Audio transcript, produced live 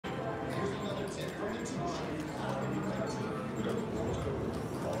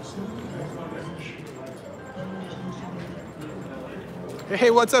Hey,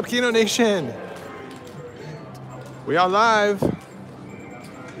 what's up, Keno Nation? We are live.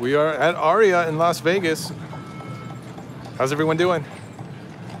 We are at Aria in Las Vegas. How's everyone doing?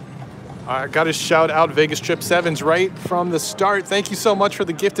 I got to shout out Vegas Trip 7s right from the start. Thank you so much for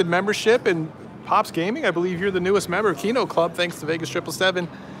the gifted membership. And Pops Gaming, I believe you're the newest member of Keno Club. Thanks to Vegas 777.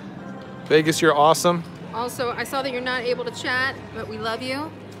 Vegas, you're awesome. Also, I saw that you're not able to chat, but we love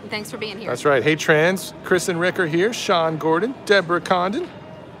you. And thanks for being here. That's right. Hey, Trans. Chris and Rick are here. Sean Gordon, Deborah Condon,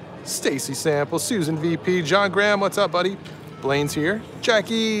 Stacy Sample, Susan VP, John Graham. What's up, buddy? Blaine's here.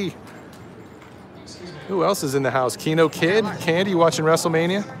 Jackie. Who else is in the house? Keno Kid. Candy watching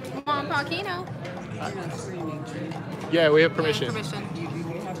WrestleMania. Come on, Pa Keno. Yeah, we have permission.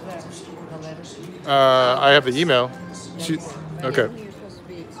 Yeah, I have the email. Okay.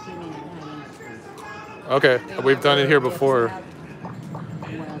 Okay, we've done it here before.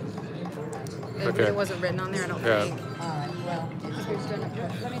 Okay. It wasn't written on there, I don't think.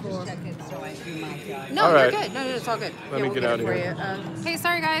 No, right. You're good. No, it's all good. Let me get out of here. Hey,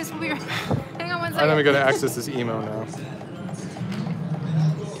 sorry guys. Hang on one second. I'm gonna go to access this email now.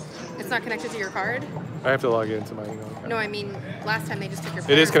 It's not connected to your card? I have to log into my email account. No, I mean, last time they just took your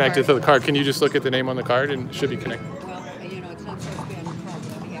It is connected card. to the card. Can you just look at the name on the card and it should be connected? Well, you know, it's not supposed to be on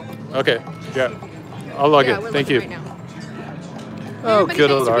your phone. Okay, yeah. I'll log in. We're Thank you. right now. Oh, Hey, good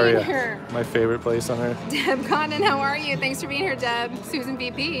old thanks for being Aria. here. My favorite place on earth. Deb Condon, how are you? Thanks for being here, Deb. Susan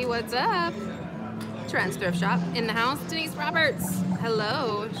VP, what's up? Trans Thrift Shop in the house. Denise Roberts,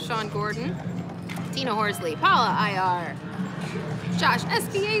 hello. Sean Gordon, Tina Horsley, Paula IR, Josh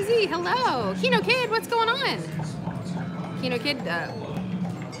SBAZ, hello. Keno Kid, what's going on? Keno Kid,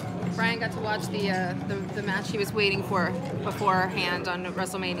 Brian got to watch the match he was waiting for beforehand on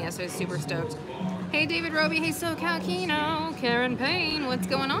WrestleMania, so he's super stoked. Hey, David Roby. Hey, SoCal Keno. Karen Payne. What's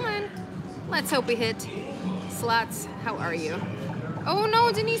going on? Let's hope we hit slots. How are you? Oh, no,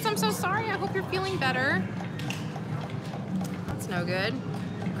 Denise. I'm so sorry. I hope you're feeling better. That's no good.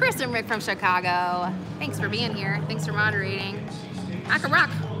 Chris and Rick from Chicago. Thanks for being here. Thanks for moderating. Aka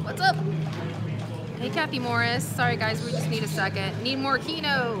Rock. What's up? Hey, Kathy Morris. Sorry, guys. We just need a second. Need more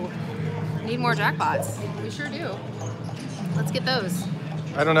Keno. Need more jackpots. We sure do. Let's get those.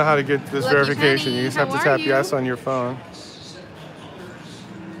 I don't know how to get this Lucky verification. Penny, You just how have to are tap you? yes on your phone.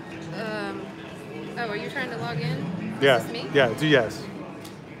 Oh, are you trying to log in? Yeah, Is this me? yeah, do yes.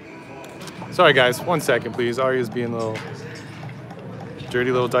 Sorry guys, 1 second please. Aria's being little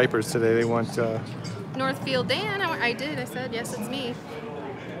dirty little diapers today. They want Northfield Dan, I did. I said, yes, it's me.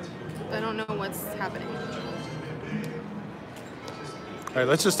 I don't know what's happening. All right,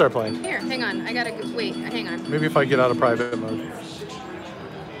 let's just start playing. Here, hang on. I gotta wait. Hang on. Maybe if I get out of private mode.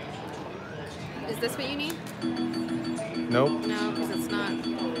 Is this what you need? Nope. No, because it's not.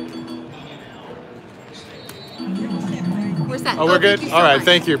 Where's that? Oh, we're good? Thank you so All right, much.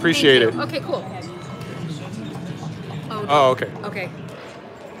 thank you. Appreciate Thank it. you. Okay, cool. Oh, okay. Okay.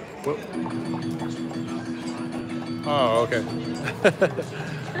 Whoop. Oh, okay.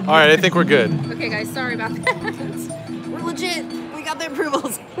 All right, I think we're good. Okay, guys, sorry about that. We're legit. We got the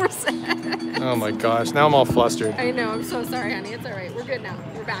approvals. We're set. Oh my gosh, now I'm all flustered. I know. I'm so sorry, honey. It's all right. We're good now.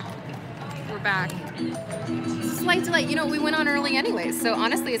 We're back. We're back. Slight delay. You know, we went on early anyways, so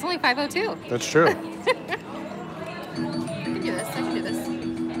honestly, it's only 5:02. That's true. I can do this. I can do this.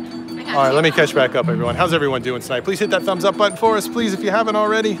 I got All right, you. let me catch back up, everyone. How's everyone doing tonight? Please hit that thumbs up button for us, please, if you haven't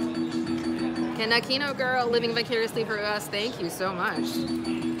already. Keno girl, living vicariously for us. Thank you so much.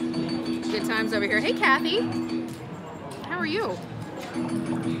 Good times over here. Hey, Kathy. How are you?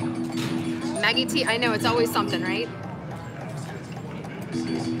 Maggie T. I know, it's always something, right?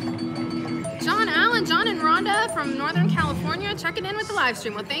 John Allen, John and Rhonda from Northern California checking in with the live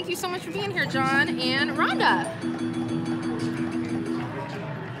stream. Well, thank you so much for being here, John and Rhonda.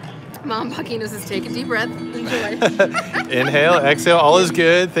 Mom Paquinos is taking a deep breath. Enjoy. Inhale, exhale, all is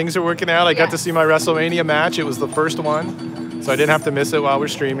good. Things are working out. I got to Yes. see my WrestleMania match. It was the first one, so I didn't have to miss it while we're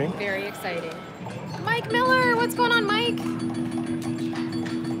streaming. Very exciting. Mike Miller, what's going on, Mike?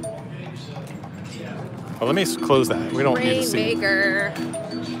 Oh, let me close that. We don't need to see. Rainmaker,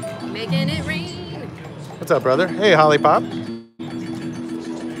 making it rain. What's up, brother? Hey, Holly Pop.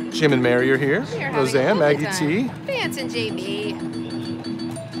 Jim and Mary are here. We are having a Roseanne, lovely Maggie T. time. Vance and JB.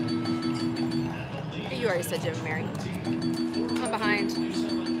 You already said Jim and Mary. I'm behind.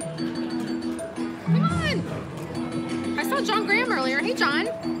 Come on. I saw John Graham earlier. Hey, John.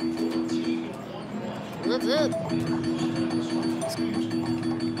 What's up?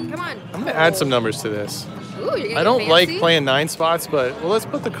 Come on. I'm gonna add some numbers to this. Ooh, you're getting I don't like fancy? playing 9 spots, but well, let's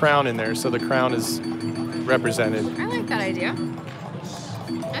put the crown in there so the crown is represented. I like that idea.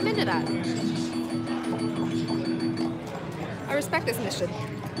 I'm into that. I respect this mission.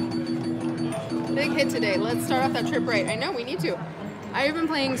 Big hit today. Let's start off that trip right. I know, we need to. I've been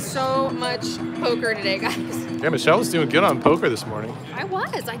playing so much poker today, guys. Yeah, Michelle was doing good on poker this morning. I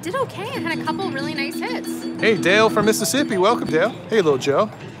was. I did okay. I had a couple really nice hits. Hey, Dale from Mississippi. Welcome, Dale. Hey, little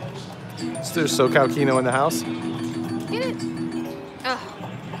Joe. There's SoCal Keno in the house. Get it? Oh.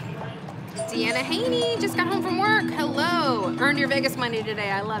 Deanna Haney just got home from work. Hello. Earned your Vegas money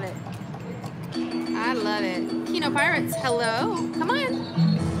today. I love it. I love it. Keno Pirates, hello. Come on.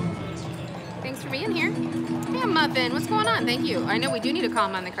 Thanks for being here. Hey, Muffin, what's going on? Thank you. I know we do need to call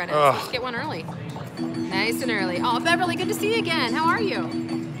him on the credits. Let's get one early. Nice and early. Oh, Beverly, good to see you again. How are you?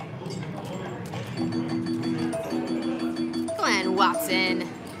 Glenn Watson.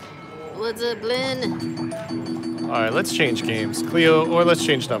 What's up, Glenn? All right, let's change games. Cleo, or let's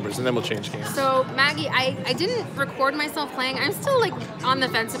change numbers, and then we'll change games. So, Maggie, I didn't record myself playing. I'm still, like, on the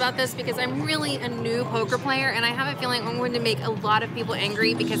fence about this because I'm really a new poker player, and I have a feeling I'm going to make a lot of people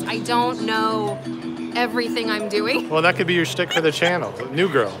angry because I don't know everything I'm doing. Well, that could be your shtick for the channel. New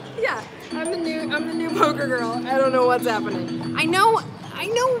girl. Yeah, I'm the new poker girl. I don't know what's happening. I know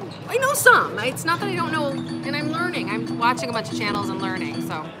some. It's not that I don't know, and I'm learning. I'm watching a bunch of channels and learning,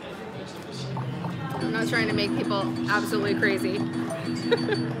 so I'm not trying to make people absolutely crazy.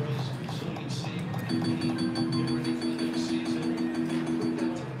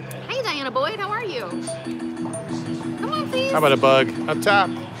 Hey, Diana Boyd, how are you? Come on, please. How about a bug up top?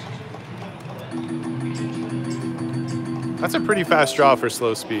 That's a pretty fast draw for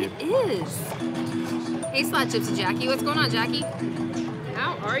slow speed. It is. Hey, Slot Gypsy Jackie. What's going on, Jackie?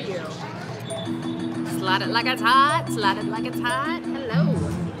 How are you? Slide it like it's hot. Slide it like it's hot. Hello.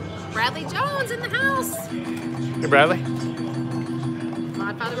 Bradley Jones in the house. Hey, Bradley.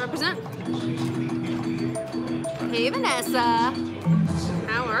 Mod Father represent. Hey, Vanessa.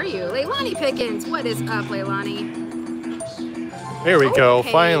 How are you? Leilani Pickens. What is up, Leilani? There we go.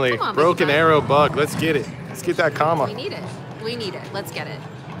 Okay, Finally. come on, Broken baby. arrow bug. Let's get it. Let's get that comma. We need it. We need it. Let's get it.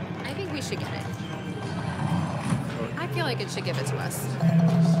 I think we should get it. I feel like it should give it to us.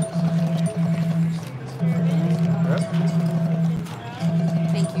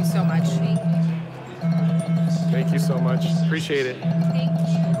 Thank you so much. Thank you so much. Appreciate it. Thank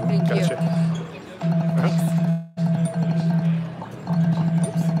you. Gotcha.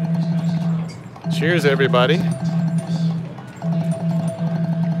 Cheers, everybody.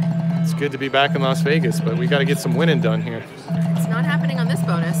 It's good to be back in Las Vegas, but we got to get some winning done here. It's not happening on this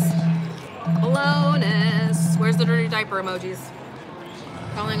bonus. Bonus. Where's the dirty diaper emojis?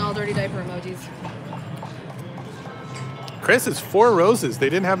 Calling all dirty diaper emojis. Chris, it's 4 roses. They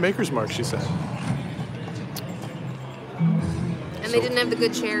didn't have Maker's Mark, she said. And they didn't have the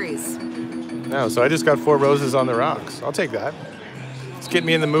good cherries. No, so I just got 4 roses on the rocks. I'll take that. Let's get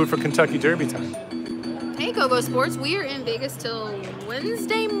me in the mood for Kentucky Derby time. Hey, Go-Go Sports. We are in Vegas till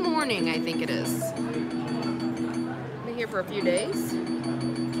Wednesday morning, I think it is. Been here for a few days.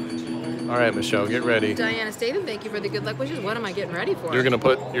 All right, Michelle, get ready. Diana Statham, thank you for the good luck wishes. What am I getting ready for? You're going to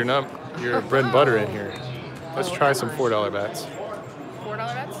put your bread and butter in here. Let's try some $4 bets. $4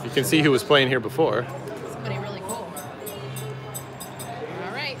 bets? You can see who was playing here before. Somebody really cool.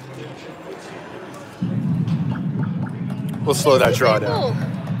 All right. We'll slow that draw Cool. down.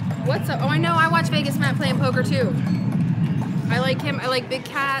 What's up? Oh, I know. I watch Vegas Matt playing poker too. I like him. I like Big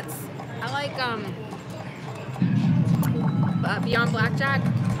Cats. I like Beyond Blackjack.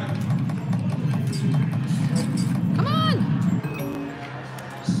 Come on.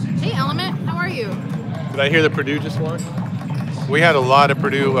 Hey, Element. How are you? Did I hear that Purdue just won? We had a lot of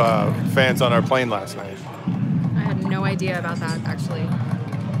Purdue fans on our plane last night. I had no idea about that, actually.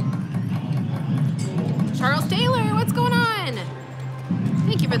 Charles Taylor, what's going on?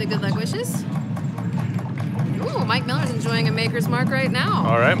 Thank you for the good luck wishes. Ooh, Mike Miller's enjoying a Maker's Mark right now.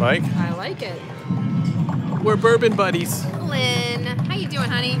 All right, Mike. I like it. We're bourbon buddies. Lynn, how you doing,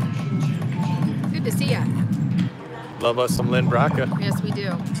 honey? Good to see ya. Love us some Lynn Braca. Yes, we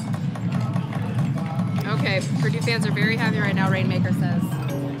do. Okay, Purdue fans are very happy right now, Rainmaker says.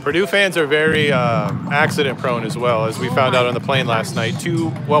 Purdue fans are very accident prone as well, as we found out on the plane last night.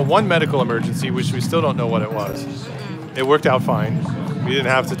 One medical emergency, which we still don't know what it was. It worked out fine. We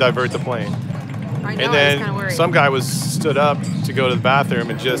didn't have to divert the plane. I know, And I was then kind of worried. some guy stood up to go to the bathroom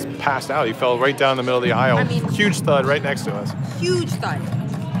and just passed out. He fell right down the middle of the aisle. I mean- Huge thud right next to us. Huge thud.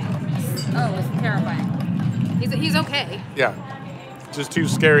 Oh, it was terrifying. He's okay. Yeah. Just 2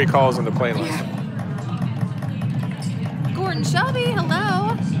 scary calls on the plane last night. Gordon Shelby,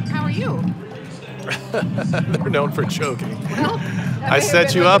 hello. How are you? They're known for choking. Well, I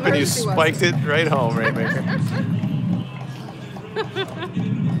set you up and you spiked it right home, Rainmaker.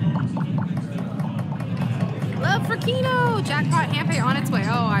 Love for Keno. Jackpot hand pay on its way.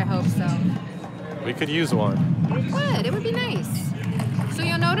 Oh, I hope so. We could use one. It would. It would be nice. So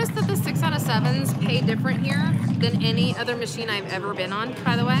you'll notice that the 6 out of 7s pay different here than any other machine I've ever been on,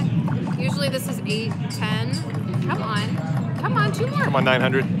 by the way. Usually this is 8, 10. Come on. Come on, 2 more. Come on,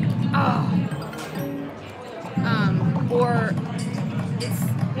 900. Oh. Or it's,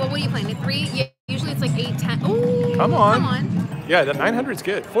 well, what are you playing? A 3? Yeah, usually it's like 8, 10. Ooh, come on. Come on. Yeah, that 900's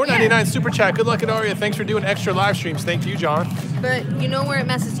good. $4.99 super chat. Good luck at Aria. Thanks for doing extra live streams. Thank you, John. But you know where it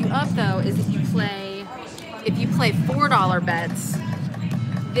messes you up though is if you play $4 bets.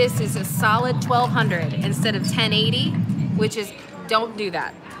 This is a solid 1,200 instead of 1080, which is, don't do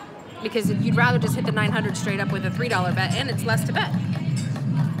that. Because you'd rather just hit the 900 straight up with a $3 bet, and it's less to bet.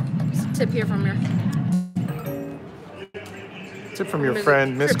 Tip here from your... Tip from your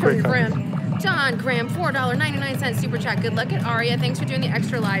friend, Miss QuickHundy. John Graham, $4.99 super chat. Good luck at Aria. Thanks for doing the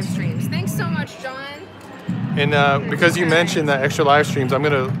extra live streams. Thanks so much, John. And because you mentioned the extra live streams, I'm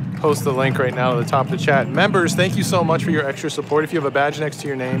going to post the link right now at the top of the chat. Members, thank you so much for your extra support. If you have a badge next to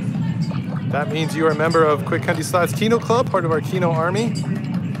your name, that means you are a member of QuickHundySlots Keno Club, part of our Keno Army.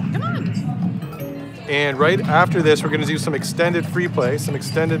 Come on. And right after this, we're going to do some extended free play, some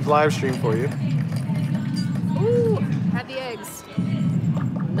extended live stream for you. Ooh, have the eggs.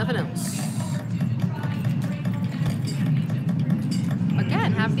 Nothing else.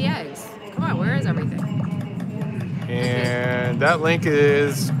 Again, have the eggs. Come on, where is everything? And that link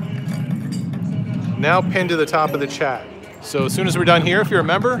is now pinned to the top of the chat. So as soon as we're done here, if you're a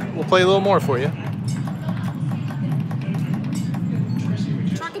member, we'll play a little more for you.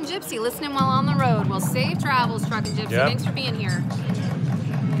 Truck and Gypsy, listening while on the road. Well, safe travels, Truck and Gypsy. Yep. Thanks for being here.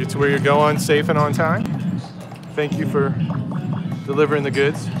 Get to where you're going safe and on time. Thank you for delivering the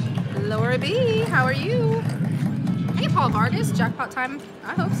goods. Laura B, how are you? Hey, Paul Vargas, jackpot time?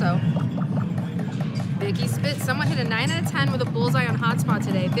 I hope so. Vicky Spit, someone hit a 9 out of 10 with a bullseye on hotspot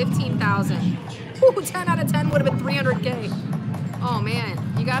today, 15,000. Ooh, 10 out of 10 would have been 300K. Oh man,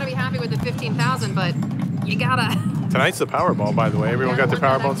 you gotta be happy with the 15,000, but you gotta. Tonight's the Powerball, by the way. Everyone got their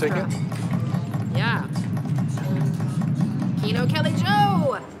Powerball ticket? Yeah. Keno Kelly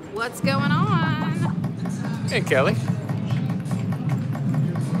Joe, what's going on? Hey, Kelly.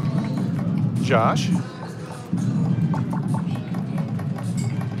 Josh.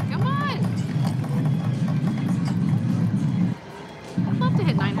 Come on. I'd love to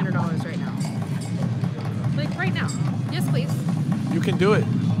hit $900 right now. Like right now. Yes, please. You can do it.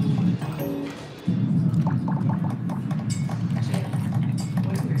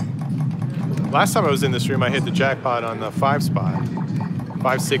 Last time I was in this room, I hit the jackpot on the 5 spot.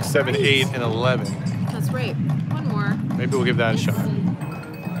 5, 6, 7, 8, and 11. That's right. One more. Maybe we'll give that a shot.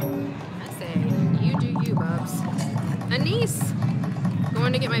 I say, you do you, Bubs. Anise,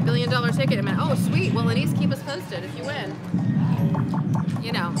 going to get my $1 billion ticket in a minute. Oh, sweet. Well, Anise, keep us posted if you win.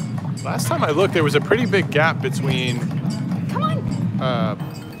 You know. Last time I looked, there was a pretty big gap between Come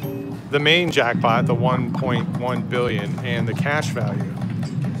on. the main jackpot, the 1.1 billion, and the cash value.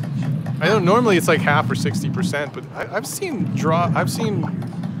 I know normally it's like half or 60%, but I've seen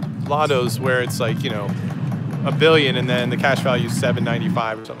lottos where it's like, you know, $1 billion and then the cash value is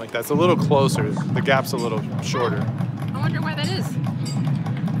 795 or something like that. It's a little closer. The gap's a little shorter. I wonder why that is.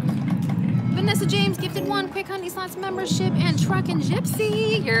 Vanessa James gifted 1 QuickHundySlots membership, and Truck and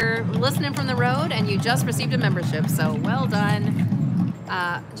Gypsy, you're listening from the road and you just received a membership, so well done.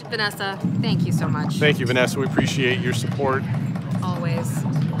 Vanessa, thank you so much. Thank you, Vanessa. We appreciate your support. Always.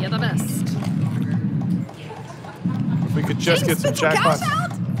 You're the best. If we could just get some jackpots.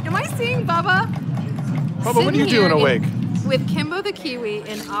 Am I seeing Bubba? Bubba, what are you doing awake? With Kimbo the Kiwi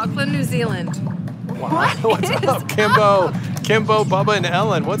in Auckland, New Zealand. Wow. What's up, Kimbo? Kimbo, Bubba, and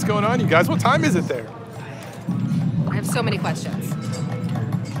Ellen. What's going on, you guys? What time is it there? I have so many questions.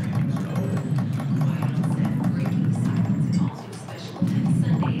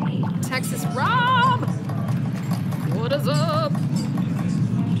 Texas Rob. What is up?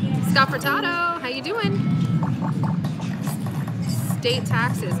 Scott Furtado, how you doing? State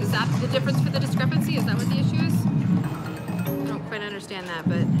taxes, is that the difference for the discrepancy? Is that what the issue is? I don't quite understand that,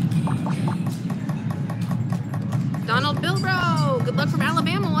 but... Donald Bilbro, good luck from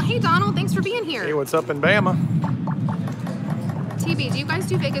Alabama. Well, hey Donald, thanks for being here. Hey, what's up in Bama? TB, do you guys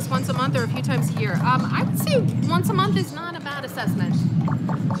do Vegas once a month or a few times a year? I would say once a month is not a bad assessment.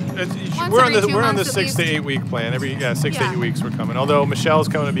 We're on the 6 to 8 week plan. 6 to 8 weeks we're coming. Although Michelle's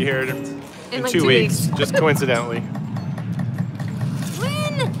coming to be here in like 2 weeks, just coincidentally.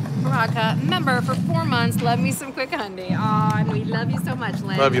 Lynn Baraka, member for 4 months. Love me some Quick Hundy. Aw, and we love you so much,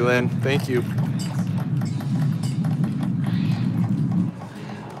 Lynn. Love you, Lynn. Thank you.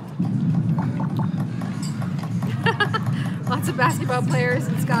 Lots of basketball players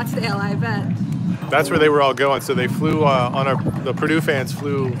in Scottsdale, I bet. That's where they were all going. So they flew the Purdue fans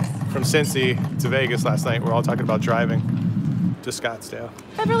flew from Cincy to Vegas last night. We're all talking about driving to Scottsdale.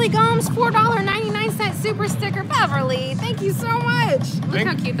 Beverly Gomes, $4.99 super sticker. Beverly, thank you so much. Look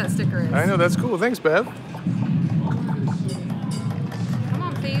how cute that sticker is. I know, that's cool. Thanks, Bev. Come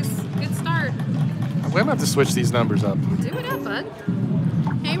on, please. Good start. We're going to have to switch these numbers up. Do it up, bud.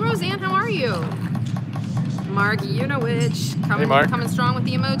 Hey, Roseanne, how are you? Mark, you know which. Coming strong with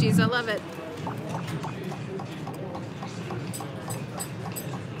the emojis. I love it.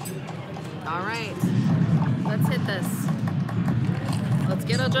 All right. Let's hit this. Let's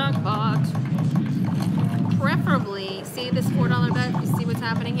get a jackpot. Preferably, see this $4 bet? You see what's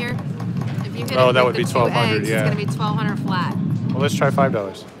happening here? If you hit that would be $1,200, yeah. It's going to be $1,200 flat. Well, let's try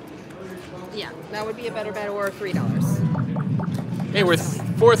 $5. Yeah, that would be a better bet, or $3. Hey, we're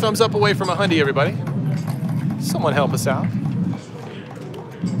 4 thumbs up away from a Hundy, everybody. Someone help us out.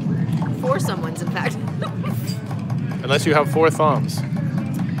 4 someones, in fact. Unless you have 4 thumbs.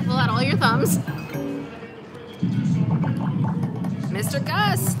 Pull out all your thumbs. Mr.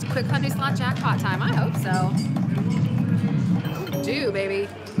 Gust, quick QuickHundySlots jackpot time. I hope so. Due, baby.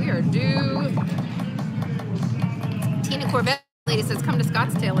 We are due. Tina Corvette lady says, come to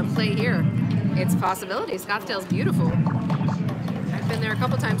Scottsdale and play here. It's a possibility. Scottsdale's beautiful. I've been there a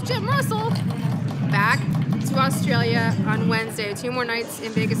couple times. Jim Russell, back to Australia on Wednesday. 2 more nights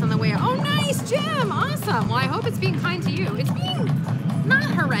in Vegas on the way out. Oh, nice, Jim. Awesome. Well, I hope it's being kind to you. It's being not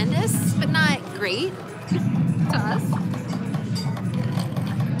horrendous, but not great to us.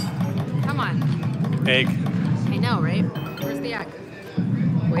 Come on. Egg. I know, right? Where's the egg?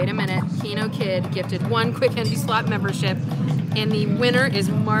 Wait a minute. Keno Kid gifted 1 QuickHundySlots membership, and the winner is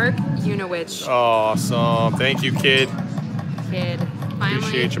Mark Unowich. Awesome. Thank you, kid. Kid. Finally,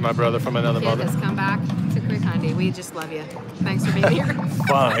 appreciate you, my brother from another kid mother. has come back to QuickHundy. We just love you. Thanks for being here.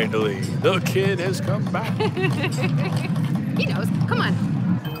 Finally, the kid has come back. He knows. Come on.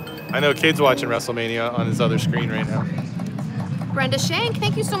 I know Kid's watching WrestleMania on his other screen right now. Brenda Shank,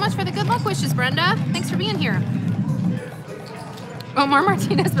 thank you so much for the good luck wishes, Brenda. Thanks for being here. Omar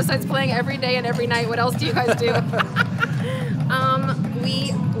Martinez, besides playing every day and every night, what else do you guys do?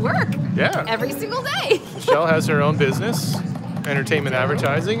 We work. Yeah. Every single day. Michelle has her own business, entertainment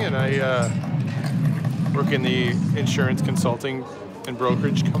advertising, and I work in the insurance consulting and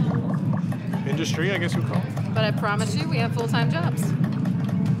brokerage industry, I guess you call it. But I promise you, we have full-time jobs.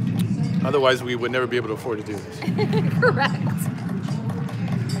 Otherwise, we would never be able to afford to do this. Correct.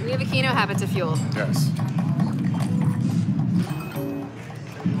 We have a Keno habit to fuel. Yes.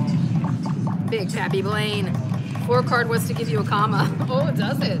 Big Pappy Blaine. 4-card wants to give you a comma. Oh,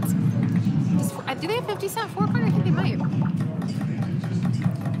 does it? Do they have 50-cent 4-card? I think they might.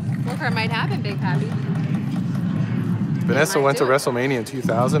 4-card might happen, Big Pappy. Vanessa went to WrestleMania in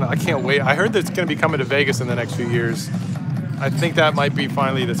 2000. I can't wait. I heard that it's going to be coming to Vegas in the next few years. I think that might be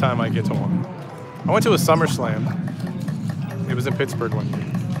finally the time I get to one. I went to a SummerSlam. It was in Pittsburgh one year.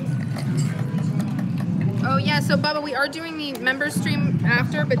 Oh yeah, so Bubba, we are doing the member stream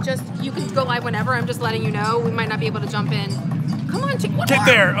after, but just you can go live whenever. I'm just letting you know. We might not be able to jump in. Come on, get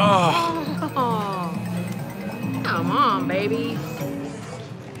there! Oh. Come on, baby.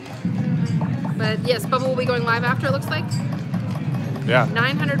 But yes, Bubba will be going live after, it looks like. Yeah.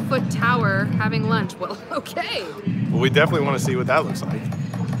 900-foot tower having lunch. Well, okay. Well, we definitely want to see what that looks like.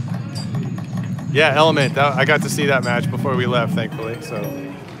 Yeah, Element. I got to see that match before we left, thankfully. So.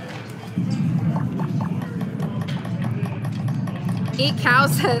 Eat cow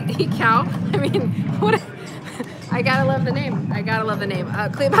said, eat cow. I mean, what? I gotta love the name. I gotta love the name.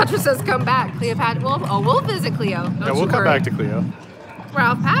 Cleopatra says, come back. Cleopatra. We'll visit Cleo. Yeah, we'll come back to Cleo.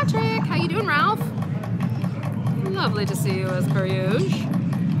 Ralph Patrick, how you doing, Ralph? Lovely to see you as per usual.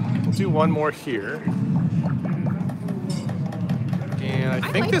 We'll do one more here. And I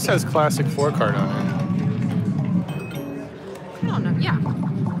think this has classic 4-card on it. I don't know. Yeah.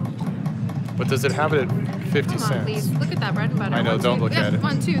 But does it have it at 50 Come on, cents? please. Look at that bread and butter. I know, don't look at it.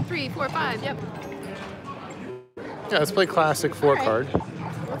 1, 2, 3, 4, 5. Yep. Yeah, let's play classic 4-card.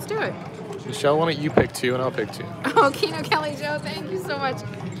 Right. Let's do it. Michelle, why don't you pick 2 and I'll pick 2? Oh, Keno Kelly Joe, thank you so much.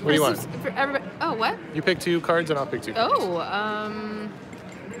 What do you want? For everybody. Oh, what? You pick 2 cards and I'll pick 2 cards. Oh,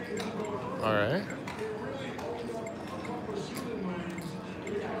 All right.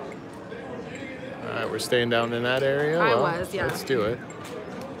 All right, we're staying down in that area. I was, yeah. Let's do it.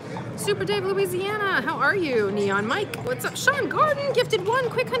 Super Dave, Louisiana, how are you? Neon Mike, what's up? Sean Gordon gifted 1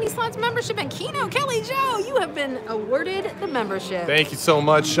 QuickHundySlots membership, and Keno Kelly Joe, you have been awarded the membership. Thank you so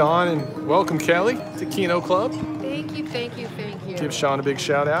much, Sean, and welcome, Kelly, to Keno Club. Thank you, thank you, thank you. Give Sean a big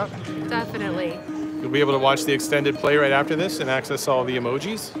shout out. Definitely. You'll be able to watch the extended play right after this and access all the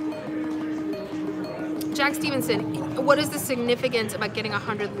emojis. Jack Stevenson, what is the significance about getting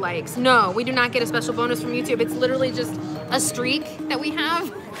 100 likes? No, we do not get a special bonus from YouTube. It's literally just a streak that we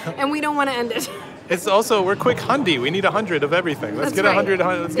have, and we don't want to end it. It's also, we're quick Hundy. We need 100 of everything. Let's get 100.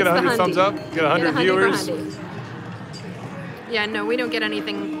 Let's get 100 thumbs up. Get 100 viewers. Yeah, no, we don't get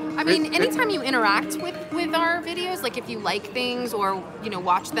anything. I mean, anytime you interact with our videos, like if you like things or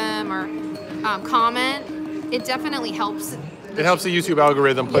watch them or comment, it definitely helps. It helps the YouTube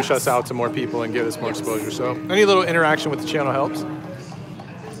algorithm push Yes. us out to more people and get us more exposure. So any little interaction with the channel helps.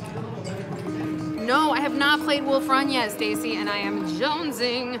 No, I have not played Wolf Run yet, Stacy, and I am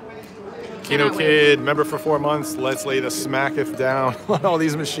jonesing. Keno Cannot Kid, member for 4 months. Let's lay the smacketh down on all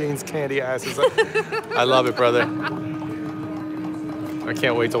these machines, candy asses. I love it, brother. I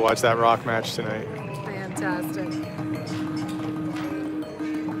can't wait to watch that rock match tonight. Fantastic.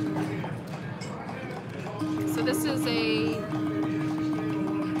 So this is a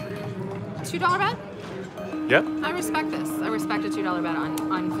 $2 bet? Yep. I respect this. I respect a $2 bet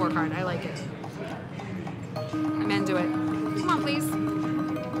on 4 card. I like it. I'm into it. Come on, please.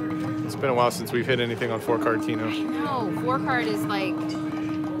 It's been a while since we've hit anything on 4 card Keno. I know. 4 card is like,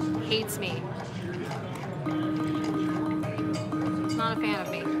 hates me. Not a fan of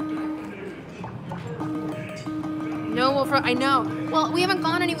me. No Wolf Run. I know. Well, we haven't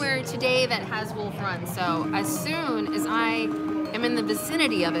gone anywhere today that has Wolf Run. So as soon as I am in the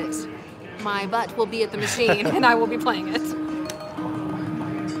vicinity of it, my butt will be at the machine and I will be playing it.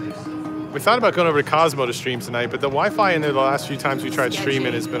 We thought about going over to Cosmo to stream tonight, but the Wi-Fi in there the last few times we tried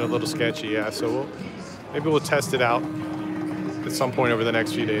streaming has been a little sketchy. Yeah, so maybe we'll test it out at some point over the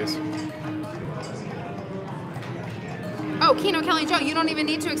next few days. Oh, Keno Kelly Joe, you don't even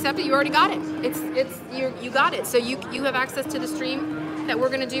need to accept it. You already got it. You got it. So you have access to the stream that we're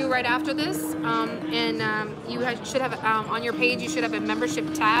gonna do right after this. You should have on your page. You should have a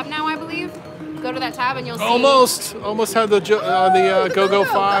membership tab now, I believe. Go to that tab and you'll see. Almost had the Go-Go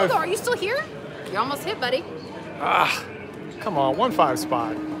 5. Go-Go, are you still here? You almost hit, buddy. Ah, come on, 1-5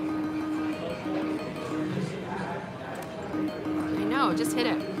 spot. I know, just hit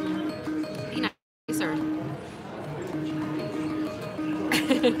it. Be nicer.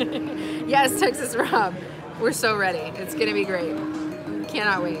 Yes, Texas Rob. We're so ready. It's gonna be great.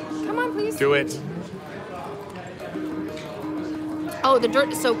 Cannot wait. Come on, please. Do it. Oh, the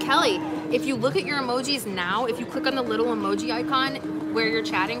dirt. So Kelly, if you look at your emojis now, if you click on the little emoji icon where you're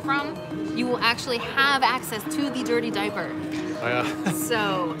chatting from, you will actually have access to the dirty diaper. Oh, yeah.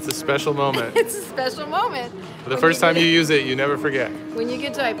 So It's a special moment. it's a special moment. The first time you use it, you never forget. When you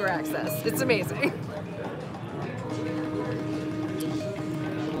get diaper access. It's amazing.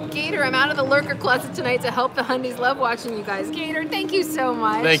 Gator, I'm out of the lurker closet tonight to help the Hundies. Love watching you guys. Gator, thank you so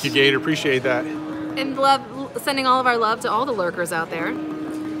much. Thank you, Gator. Appreciate that. And sending all of our love to all the lurkers out there.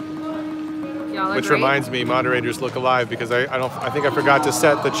 Y'all are Which great. reminds me, moderators look alive because I think I forgot to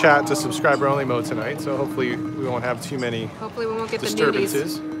set the chat to subscriber only mode tonight. So hopefully we won't have too many Hopefully we won't get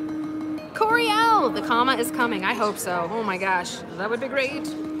disturbances. the nudies. Corey L, the comma is coming. I hope so. Oh my gosh, that would be great.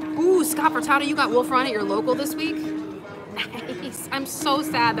 Ooh, Scott Furtado, you got Wolf Run at your local this week? Nice. I'm so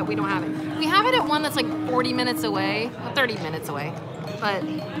sad that we don't have it. We have it at one that's like 40 minutes away, 30 minutes away, but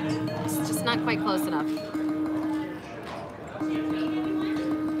it's just not quite close enough.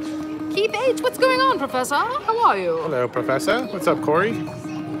 Keith H, what's going on, Professor? How are you? Hello, Professor. What's up, Corey?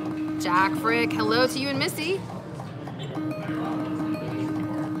 Jack Frick, hello to you and Missy.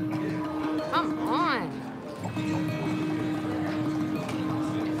 Come on.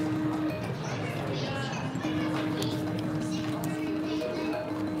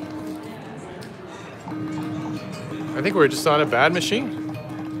 I think we're just on a bad machine.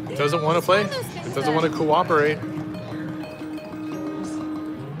 It doesn't want to play. It doesn't want to cooperate.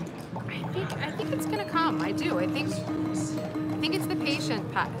 I think it's gonna come. I do. I think it's the patient.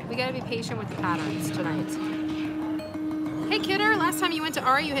 We gotta be patient with the patterns tonight. Hey Kidder, last time you went to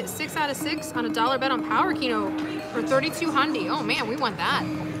Ari, you hit 6 out of 6 on a $1 bet on Power Keno for 32 Hundy. Oh man, we want that.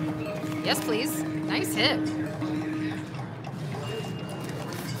 Yes, please. Nice hit.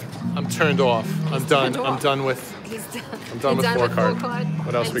 I'm turned off. I'm done. Turned I'm off. done with. He's done. I'm done with 4 card.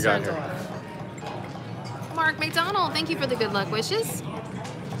 What else we got here? Mark McDonald, thank you for the good luck wishes.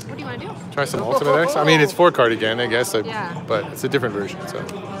 What do you want to do? Try some Ultimate X. I mean, it's 4 card again, I guess. Yeah. But it's a different version, so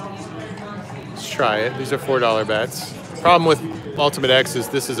let's try it. These are $4 bets. Problem with Ultimate X is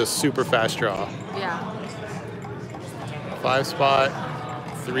this is a super fast draw. Yeah. 5 spot,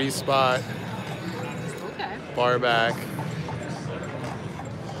 3 spot, Okay. bar back,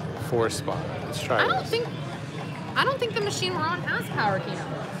 4 spot. Let's try I it. don't think the machine we're on has Power Keno.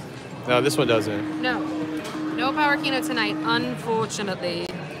 No, this one doesn't. No. No power Keno tonight, unfortunately.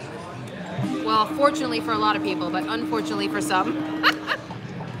 Well, fortunately for a lot of people, but unfortunately for some.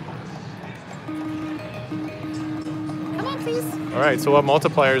 Come on, please. All right, so we'll have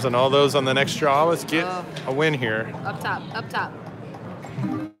multipliers on all those on the next draw. Let's get a win here. Up top, up top.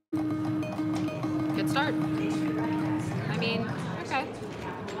 Good start. I mean, okay.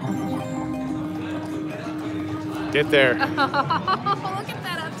 Get there. Look at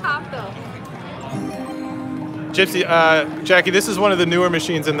that up top, though. Gypsy, Jackie, this is one of the newer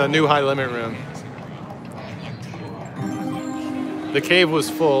machines in the new high limit room. The cave was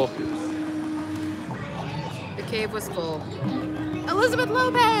full. The cave was full. Elizabeth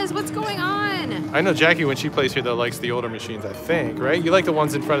Lopez, what's going on? I know Jackie, when she plays here, though, likes the older machines, I think, right? You like the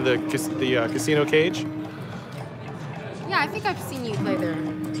ones in front of the casino cage? Yeah, I think I've seen you play there.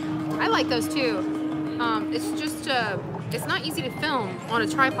 I like those too. It's just it's not easy to film on a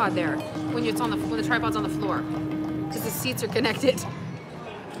tripod there when the tripod's on the floor because the seats are connected.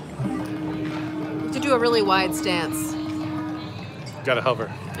 To do a really wide stance. Gotta hover.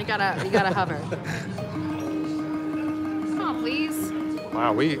 You gotta hover. Come on, please.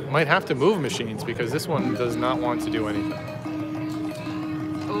 Wow, we might have to move machines because this one does not want to do anything.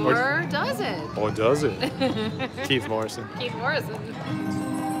 Or does it? Or does it? Keith Morrison. Keith Morrison.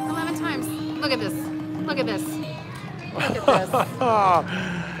 11 times. Look at this. Look at this. Look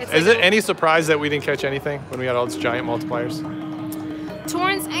at this. Is it any surprise that we didn't catch anything when we had all these giant multipliers?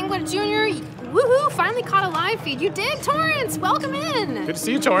 Torrance Engler Jr. Woohoo! Finally caught a live feed. You did, Torrance. Welcome in. Good to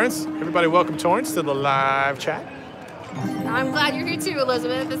see you, Torrance. Everybody, welcome Torrance to the live chat. I'm glad you're here too,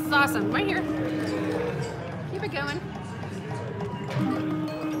 Elizabeth. This is awesome. Right here. Keep it going.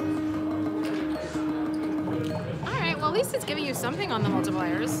 All right. Well, at least it's giving you something on the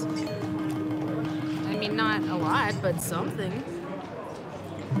multipliers. I mean, not a lot, but something.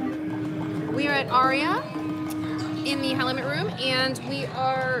 We are at Aria in the high limit room, and we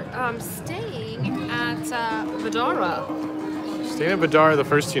are staying at Vidara. Staying at Vidara the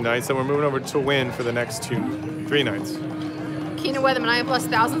first 2 nights, and we're moving over to Win for the next 3 nights. Keno Weatherman, I have plus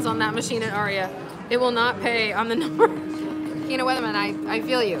thousands on that machine at Aria. It will not pay on the number. Keno Weatherman, I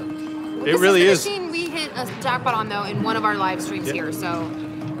feel you. It really is. This is the machine we hit a jackpot on, though, in one of our live streams here, so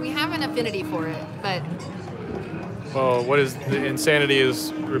we have an affinity for it, but... Well, what is the insanity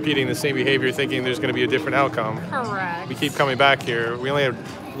is repeating the same behavior, thinking there's going to be a different outcome. Correct. We keep coming back here. We only have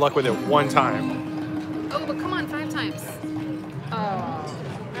luck with it 1 time. Oh, but come on, 5 times. Oh,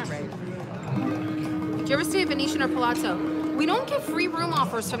 all right. Did you ever stay at Venetian or Palazzo? We don't get free room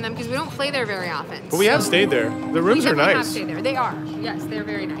offers from them because we don't play there very often. But we have stayed there. The rooms are nice. We have stayed there. They are. Yes, they're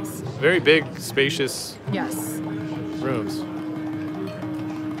very nice. Very big, spacious yes. rooms.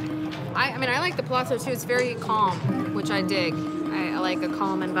 I mean, I like the Palazzo too. It's very calm, which I dig. I like a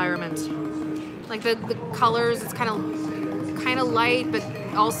calm environment. Like the colors, it's kind of light, but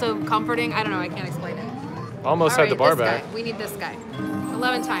also comforting. I don't know. I can't explain it. Almost had the bar back. We need this guy.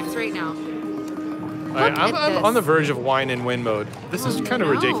 11 times right now. I'm on the verge of wine and win mode. This is kind of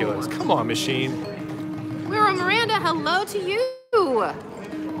ridiculous. Come on, machine. We're Miranda. Hello to you.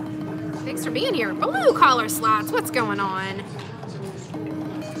 Thanks for being here. Blue collar slots. What's going on?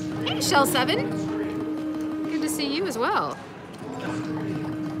 Hey, Shell 7. Good to see you as well.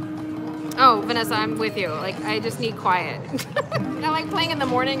 Oh, Vanessa, I'm with you. Like, I just need quiet. I like playing in the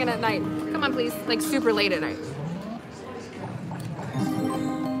morning and at night. Come on, please. Like, super late at night.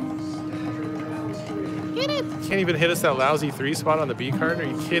 Get it. Can't even hit us that lousy 3 spot on the B card. Are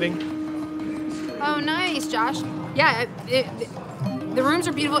you kidding? Oh, nice, Josh. Yeah, the rooms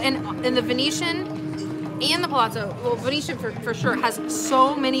are beautiful, and the Venetian and the Palazzo, well, Venetian for sure, has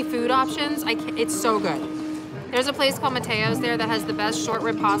so many food options. It's so good. There's a place called Matteo's there that has the best short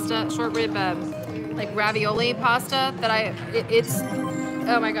rib like ravioli pasta that it's,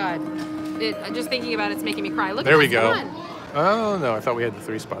 oh my God. Just thinking about it's making me cry. Look, there at we go. Fun. Oh, no, I thought we had the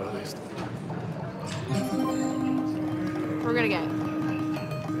 3 spot at least. We're gonna get.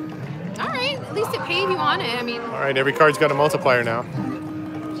 All right, at least it paid you on it. I mean. All right, every card's got a multiplier now.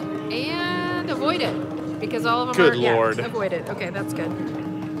 And avoid it, because all of them good are. Lord. Yeah, avoid it. Okay, that's good.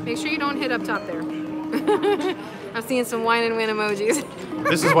 Make sure you don't hit up top there. I'm seeing some wine and win emojis.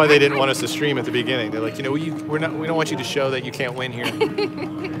 This is why they didn't want us to stream at the beginning. They're like, you know, we don't want you to show that you can't win here.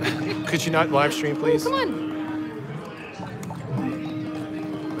 Could you not live stream, please? Ooh, come on.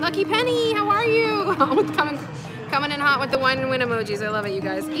 Lucky Penny, how are you? Coming in hot with the wine and win emojis. I love it, you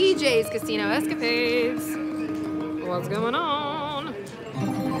guys. EJ's Casino Escapades. What's going on?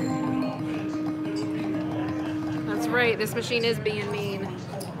 That's right, this machine is being mean.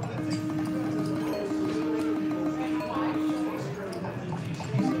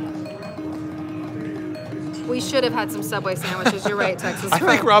 We should have had some Subway sandwiches. You're right, Texas. I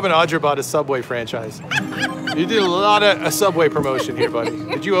think Robin Audra bought a Subway franchise. You did a lot of a Subway promotion here, buddy.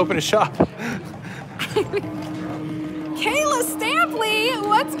 Did you open a shop? Kayla Stampley,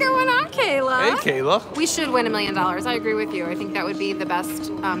 what's going on, Kayla? Hey, Kayla. We should win $1 million. I agree with you. I think that would be the best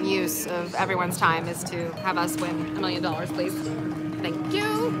use of everyone's time is to have us win $1 million, please. Thank you.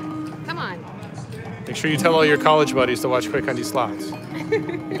 Come on. Make sure you tell all your college buddies to watch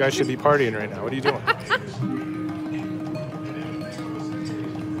QuickHundySlots. You guys should be partying right now. What are you doing?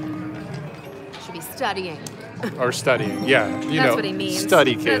 Should be studying. Or studying, yeah. You That's know, what he means.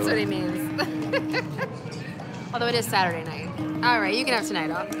 Study, Kayla. That's what he means. Although it is Saturday night. All right, you can have tonight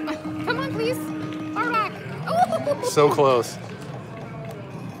off. Come on, please. Far back. Ooh. So close.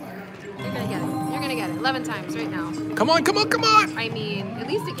 You're gonna get it. You're gonna get it. 11 times right now. Come on, come on, come on! I mean, at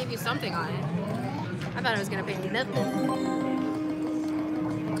least it gave you something on it. I thought it was gonna pay me nothing.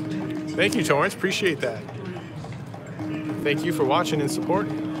 Thank you, Torrance. Appreciate that. Thank you for watching and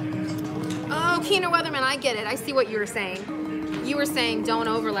supporting. Oh, Keno Weatherman, I get it. I see what you were saying. You were saying don't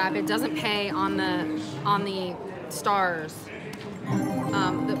overlap. It doesn't pay on the stars.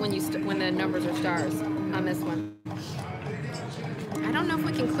 When the numbers are stars on this one. I don't know if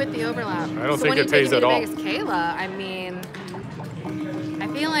we can quit the overlap. I don't think it pays at all. Vegas, Kayla, I mean, I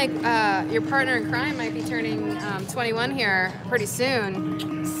feel like your partner in crime might be turning 21 here pretty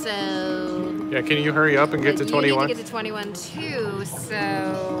soon. So Yeah, can you hurry up and get to 21? You need to get to 21 too.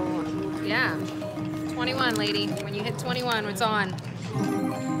 So yeah, 21, lady. When you hit 21, it's on.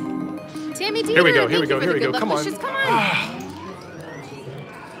 Tammy, Here we go, here we go, here we go. Come on. Come on.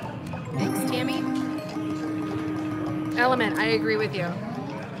 Thanks, Tammy. Element, I agree with you.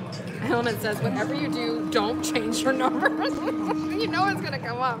 Element says, whatever you do, don't change your number. You know it's gonna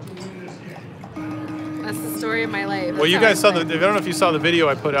come up. That's the story of my life. Well, you guys saw I don't know if you saw the video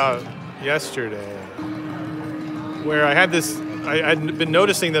I put out yesterday, where I had this, I'd been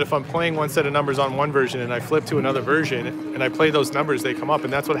noticing that if I'm playing one set of numbers on one version and I flip to another version and I play those numbers, they come up,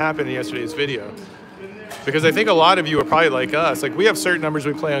 and that's what happened in yesterday's video. Because I think a lot of you are probably like us. Like, we have certain numbers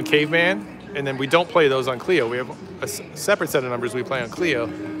we play on Caveman, and then we don't play those on Cleo. We have a separate set of numbers we play on Cleo.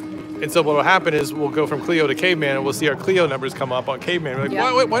 And so what will happen is we'll go from Cleo to Caveman, and we'll see our Cleo numbers come up on Caveman. We're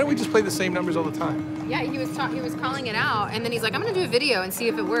like, why don't we just play the same numbers all the time? Yeah, he was calling it out, and then he's like, I'm gonna do a video and see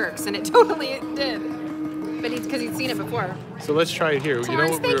if it works, and it totally did. But because he'd seen it before. So let's try it here. Torrance, you know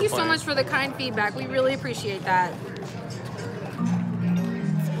what thank you so much for the kind feedback. We really appreciate that.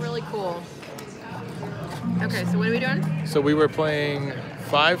 It's really cool. Okay, so what are we doing? So we were playing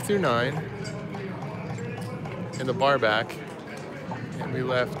 5 through 9 in the bar back, and we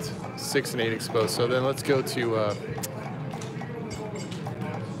left 6 and 8 exposed. So then let's go to,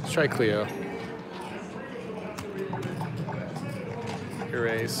 let's try Cleo.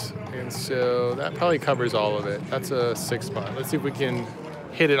 Erase. And so that probably covers all of it. That's a 6 spot. Let's see if we can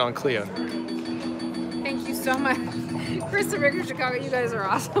hit it on Cleo. Thank you so much. Chris and Rick in Chicago, you guys are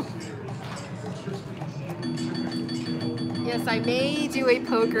awesome. Yes, I may do a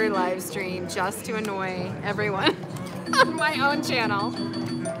poker live stream just to annoy everyone on my own channel.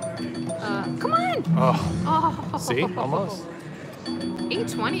 Come on! Oh. See? Almost.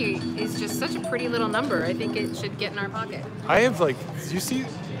 820 is just such a pretty little number. I think it should get in our pocket. I have, like, do you see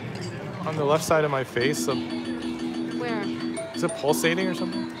on the left side of my face? Where? Is it pulsating or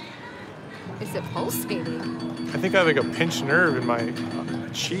something? Is it pulsating? I think I have like a pinched nerve in my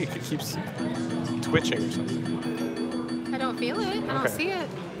cheek. It keeps twitching or something. I don't feel it. I don't Okay. see it.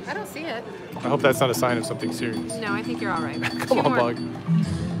 I don't see it. I hope that's not a sign of something serious. No, I think you're all right. Come on, Bug.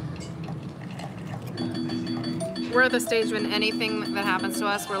 We're at the stage when anything that happens to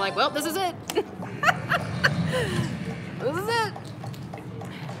us, we're like, well, this is it. This is it.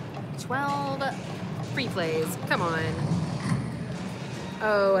 12 free plays. Come on.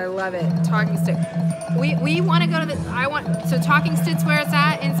 Oh, I love it. Talking Stick. We want to go to the, so Talking Stick's where it's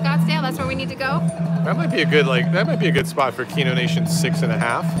at in Scottsdale. That's where we need to go. That might be a good, that might be a good spot for Keno Nation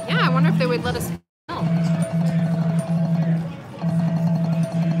 6.5. Yeah, I wonder if they would let us film.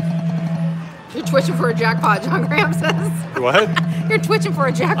 You're twitching for a jackpot, John Graham says. What? You're twitching for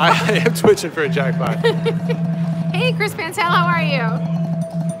a jackpot. I am twitching for a jackpot. Hey, Chris Pantel, how are you?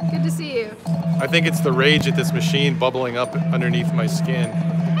 Good to see you. I think it's the rage at this machine bubbling up underneath my skin.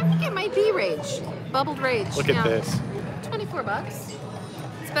 I think it might be rage. Bubbled rage. Look at this. $24.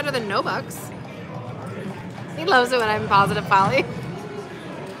 It's better than no bucks. He loves it when I'm positive Polly.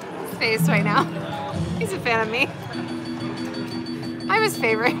 His face right now. He's a fan of me. I'm his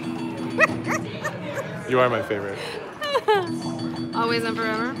favorite. You are my favorite. Always and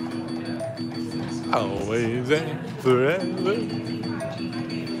forever. Always and forever.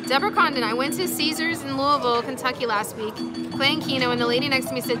 Deborah Condon, I went to Caesars in Louisville, Kentucky last week, playing Keno, and the lady next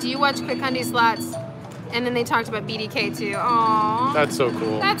to me said, do you watch QuickHundySlots? And then they talked about BDK too. Aww. That's so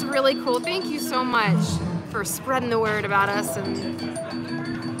cool. That's really cool. Thank you so much for spreading the word about us and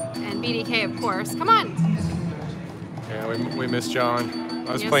BDK, of course. Come on. Yeah, we missed John.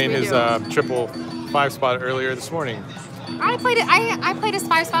 I was Yes, playing we his do. triple 5-spot earlier this morning. I played it. I played his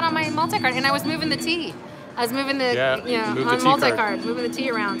 5-spot on my multi-card, and I was moving the T. I was moving the move the on T multi-card, card. moving the T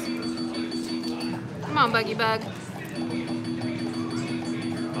around. Come on, Buggy Bug.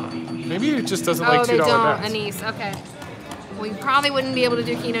 Maybe it just doesn't Oh, like $2 they don't, bets. Anise. Okay. We probably wouldn't be able to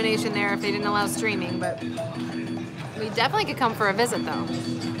do Keno Nation there if they didn't allow streaming, but we definitely could come for a visit, though.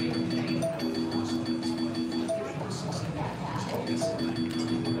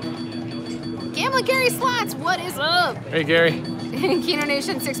 Gambling Gary Slots, what is up? Hey, Gary. Keno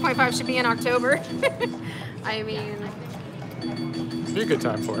Nation 6.5 should be in October. I mean, Be a good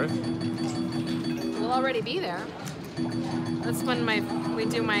time for it. we'll already be there. That's when we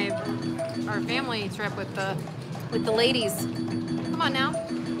do our family trip with the ladies. Come on now.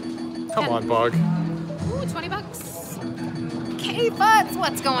 Come on, Bug. Ooh, 20 bucks. K-Butts,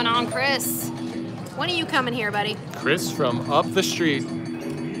 what's going on, Chris? When are you coming here, buddy? Chris from up the street.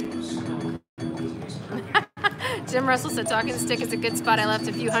 Jim Russell said talking stick is a good spot. I left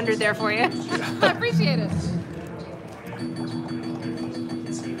a few hundred there for you. I appreciate it.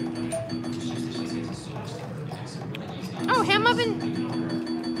 Oh, ham oven.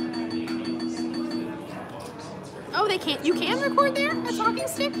 Oh, they can't. You can record there? A talking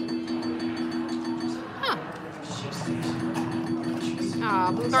stick? Huh.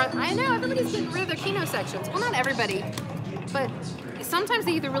 Oh, Blue Guard. I know everybody's getting rid of their Keno sections. Well, not everybody, but sometimes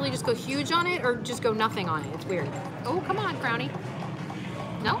they either really just go huge on it or just go nothing on it. It's weird. Oh, come on, Crowny.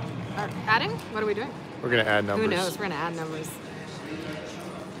 No? Adding? What are we doing? We're going to add numbers. Who knows? We're going to add numbers.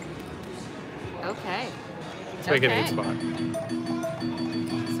 Okay. Let's make an 8-spot.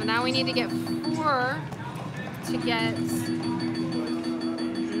 So now we need to get 4 to get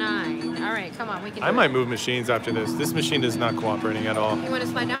 9. All right, come on. We can do I it. might move machines after this. This machine is not cooperating at all. You want to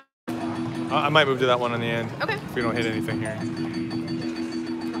slide down? I might move to that one on the end. Okay. If we don't hit anything here.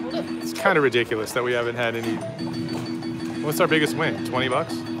 Hold it. It's kind of ridiculous that we haven't had any. What's our biggest win? 20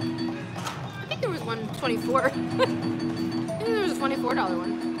 bucks? I think there was one 24. I think there was a $24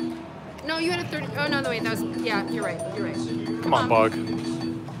 one. No, you had a 30. Oh, no, wait. That was. Yeah, you're right. You're right. Come on, Bug.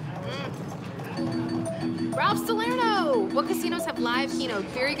 Ralph Salerno. What casinos have live Keno?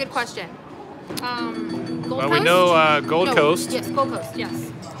 Very good question. Gold Well, Coast? we know Gold No, Coast. Yes, Gold Coast.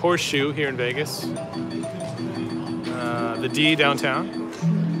 Yes. Horseshoe here in Vegas. The D downtown.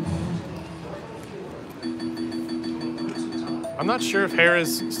 I'm not sure if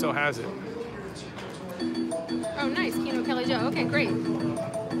Harris still has it. Oh, nice. Keno Kelly Joe. Okay, great.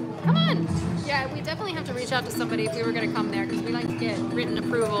 Come on. Yeah, we definitely have to reach out to somebody if we were going to come there because we like to get written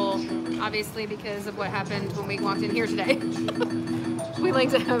approval, obviously, because of what happened when we walked in here today. we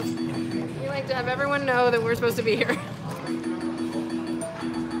like to have everyone know that we're supposed to be here.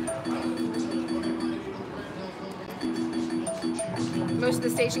 Most of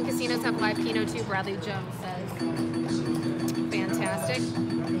the station casinos have live Keno too, Bradley Jones says. Fantastic.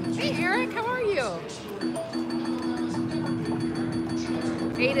 Hey, Eric, how are you?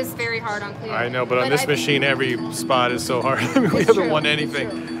 8 is very hard on Cleo. I know, but on this machine, every spot is so hard. I mean, we It's haven't true, won it's anything.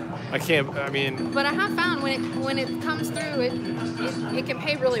 true. I can't, I mean, But I have found when it comes through, it can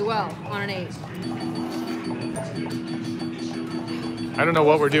pay really well on an 8. I don't know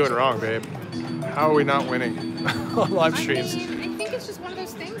what we're doing wrong, babe. How are we not winning on live streams? I mean, I think it's just one of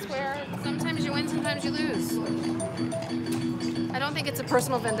those things where sometimes you win, sometimes you lose. I don't think it's a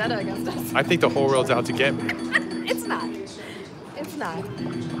personal vendetta against us. I think the whole world's out to get me. It's not. It's not.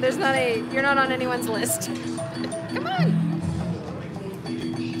 There's not you're not on anyone's list. Come on.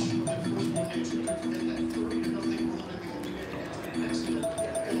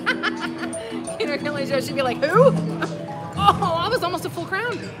 Kelly Joe should be like, who? Oh, that was almost a full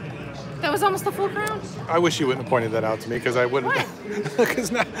crown. That was almost a full crown. I wish you wouldn't have pointed that out to me because I wouldn't. Why?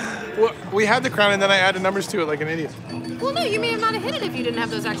 Because now, well, we had the crown and then I added numbers to it like an idiot. Well, no, you may have not hit it if you didn't have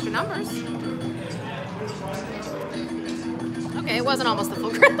those extra numbers. Okay, it wasn't almost a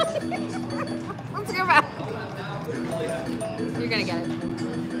full crown. Let's go back. You're gonna get it.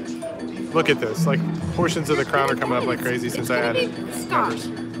 Look at this. Like, portions of the crown are coming up like crazy since I added Stop. numbers.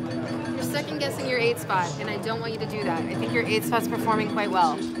 You're second guessing your 8 spot, and I don't want you to do that. I think your 8 spot's performing quite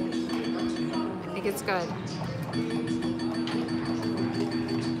well. I think it's good.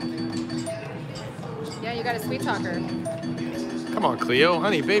 Yeah, you got a sweet talker. Come on, Cleo.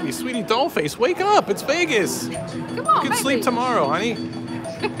 Honey, baby, sweetie, dollface, wake up. It's Vegas. Come on, You can baby. sleep tomorrow, honey.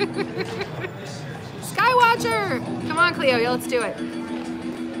 Skywatcher! Come on, Cleo, yeah, let's do it.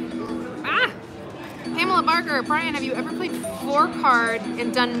 Ah! Pamela Barker, Brian, have you ever played 4-card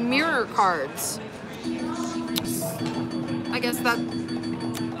and done mirror cards? I guess that...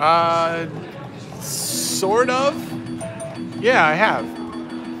 Sort of. Yeah, I have.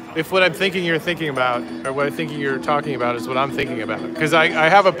 If what I'm thinking you're thinking about, or what I'm thinking you're talking about is what I'm thinking about. Because I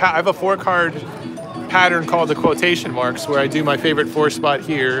have a 4-card pattern called the quotation marks where I do my favorite 4 spot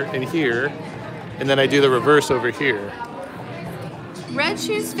here and here, and then I do the reverse over here. Red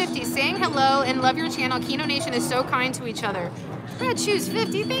Shoes 50 saying hello and love your channel. Keno Nation is so kind to each other. Red Shoes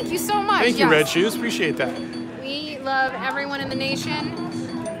 50, thank you so much. Thank you, Red Shoes. Appreciate that. We love everyone in the nation,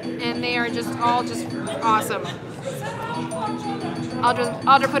 and they are all just awesome.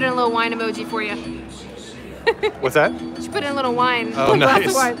 Audra put in a little wine emoji for you. What's that? She put in a little wine. Oh,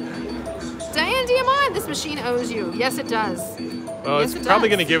 nice. Diane Diamond, this machine owes you. Yes, it does. Well, yes, it's probably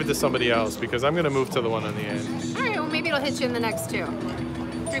going to give it to somebody else because I'm going to move to the one on the end. All right, well, maybe it'll hit you in the next 2.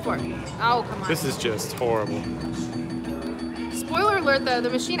 3, 4. Oh, come on. This is just horrible. Spoiler alert, though, the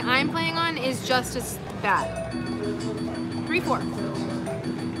machine I'm playing on is just as bad. 3, 4.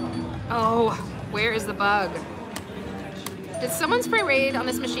 Oh, where is the bug? Did someone spray raid on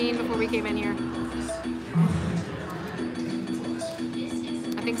this machine before we came in here?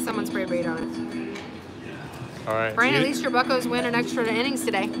 I think someone sprayed raid on it. All right. Brian, at least your Buccos win an extra innings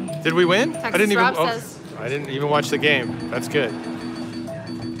today. Did we win? Texas I didn't even. says. I didn't even watch the game. That's good.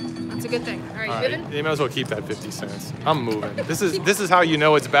 That's a good thing. All right, you moving? You might as well keep that 50 cents. I'm moving. This is how you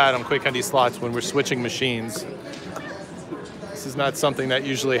know it's bad on QuickHundySlots when we're switching machines. This is not something that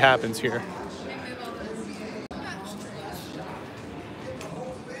usually happens here.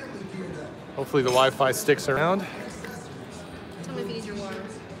 Hopefully the Wi-Fi sticks around. Tell me if you need your water.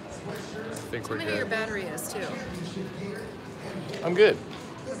 I think we're Tell me how your good. battery is, too. I'm good.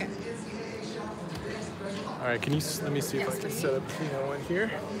 Okay. All right, can you let me see if I can set up Keno in here.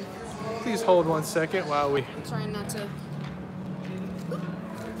 Please hold 1 second while we. I'm trying not to.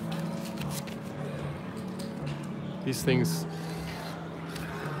 These things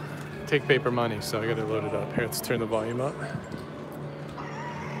take paper money, so I gotta load it up. Here, let's turn the volume up.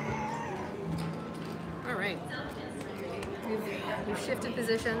 All right. We've shifted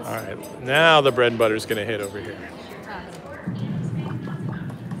positions. All right, now the bread and butter's gonna hit over here.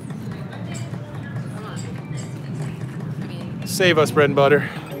 Come on. I mean, Save us, bread and butter.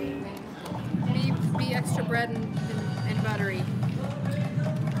 be extra bread and buttery.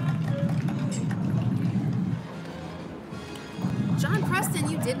 John Preston,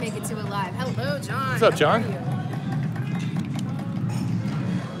 you did make it to it live. Hello, John. What's up, John?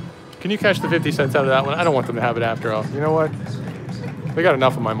 Can you cash the 50 cents out of that one? I don't want them to have it after all. You know what? They got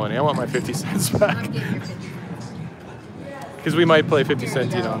enough of my money. I want my 50 cents back. I'm getting your 50. Because we might play 50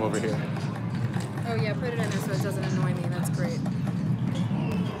 cent denom over here. Oh yeah, put it in there so it doesn't annoy me. That's great.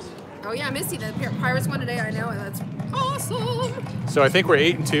 Oh yeah, Misty, the Pirates won today. I know it. That's awesome. So I think we're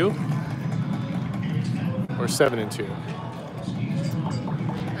 8-2 or 7-2.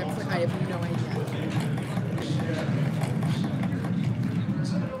 I have no idea.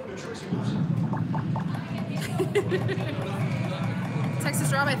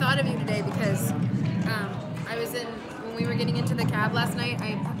 Texas Rob, I thought of you today because I was when we were getting into the cab last night,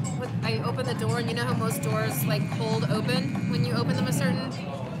 I opened the door, and you know how most doors like hold open when you open them a certain,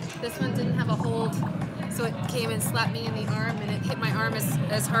 this one didn't have a hold, so it came and slapped me in the arm, and it hit my arm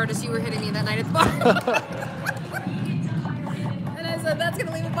as hard as you were hitting me that night at the bar. And I said, that's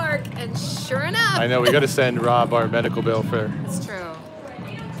gonna leave a mark, and sure enough. I know, we gotta send Rob our medical bill for. It's true.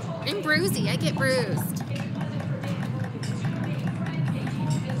 I'm bruisey, I get bruised.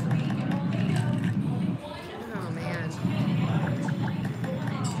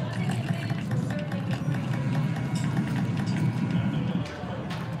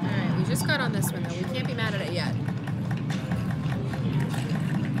 On this one though, we can't be mad at it yet.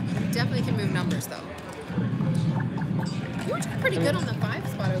 We definitely can move numbers though. You were doing pretty good on the 5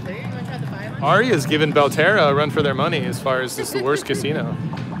 spot over there. You want to try the 5 on? Aria's giving Belterra a run for their money as far as this is the worst casino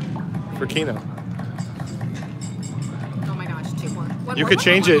for Keno. Oh my gosh, 2 more. You could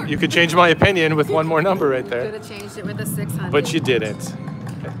change it. You could change my opinion with one more number right Could there. have changed it with a 600. But you didn't.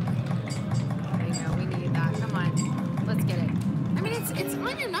 There you go. We need that. Come on, let's get it. I mean, it's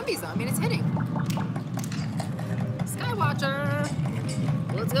on your numbies though. I mean, it's hitting. Skywatcher.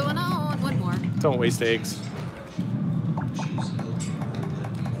 What's going on? One more. Don't waste eggs.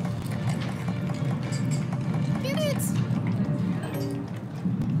 Get it.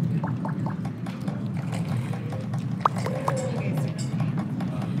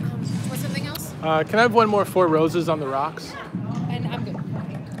 What's something else? Can I have one more 4 roses on the rocks? And I'm good.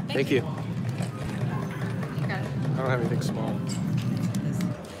 Thank you. Okay. I don't have anything small.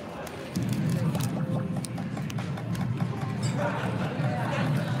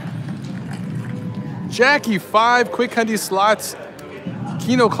 Jackie, 5 QuickHundySlots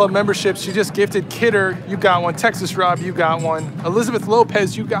Keno Club memberships. She just gifted Kidder. You got one. Texas Rob, you got one. Elizabeth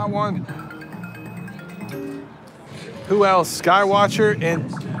Lopez, you got one. Who else? Skywatcher and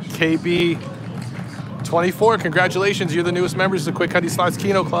KB24. Congratulations, you're the newest members of the QuickHundySlots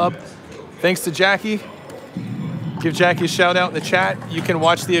Keno Club. Thanks to Jackie. Give Jackie a shout out in the chat. You can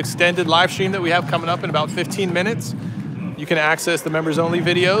watch the extended live stream that we have coming up in about 15 minutes. You can access the members only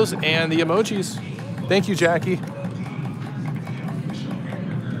videos and the emojis. Thank you, Jackie.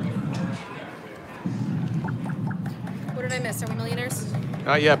 What did I miss? Are we millionaires?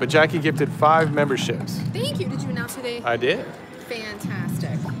 Not yet, but Jackie gifted 5 memberships. Thank you. Did you announce who they? I did.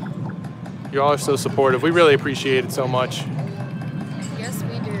 Fantastic. You all are so supportive. We really appreciate it so much. Yes,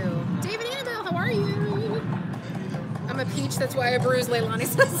 we do. David Annabelle, how are you? I'm a peach, that's why I bruise, Leilani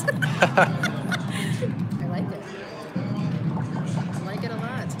says. I like it. I like it a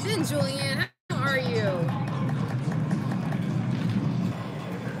lot. Ben Julian, how are you?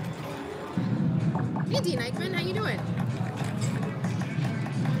 Hey, Dean Eichmann, how you doing?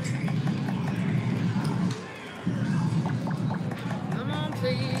 Come on,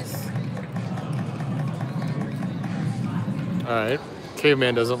 please. All right.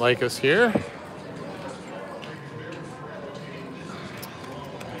 Caveman doesn't like us here.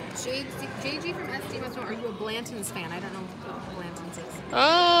 JG from SD must know, are you a Blanton's fan? I don't know what Blanton's is.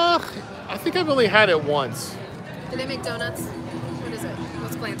 I think I've only had it once. Do they make donuts? What is it?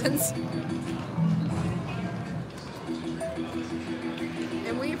 What's Blanton's?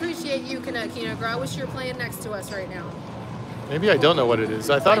 And we appreciate you, Keno Girl. I wish you were playing next to us right now. Maybe I don't know what it is.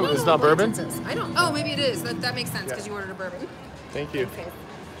 I thought it was not bourbon. I don't. Oh, maybe it is. That makes sense because you ordered a bourbon. Thank you. Okay.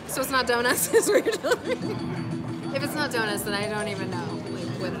 So it's not donuts, is what you're telling me. If it's not donuts, then I don't even know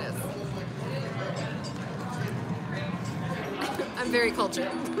what it is. I'm very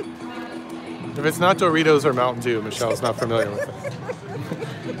cultured. If it's not Doritos or Mountain Dew, Michelle's not familiar with it.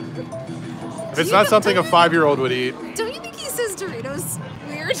 If it's not something a 5-year-old would eat. Don't you think he says Doritos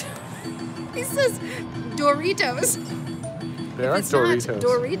weird? He says Doritos. They are Doritos. Not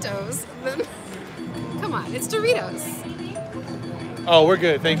Doritos, then come on, it's Doritos. Oh, we're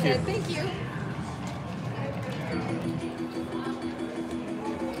good. Thank you. Thank you.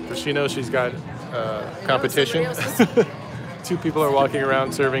 Does she know she's got competition? 2 people are walking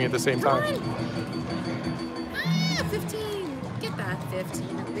around serving at the same time. 15. Get that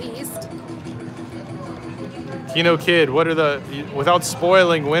 15 at least. Keno Kid, what are the, without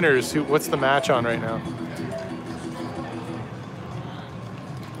spoiling winners, what's the match on right now?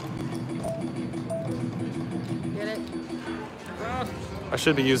 Get it? I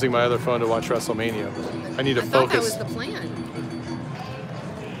should be using my other phone to watch WrestleMania. I need to focus. That was the plan.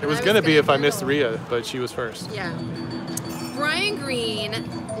 It was going to be if I missed Rhea, but she was first. Yeah. Brian Green,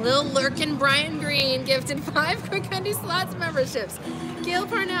 Lil Lurkin Brian Green, gifted 5 QuickHundySlots memberships. Gail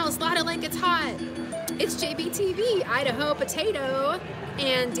Parnell, slot it like it's hot. It's JBTV, Idaho Potato,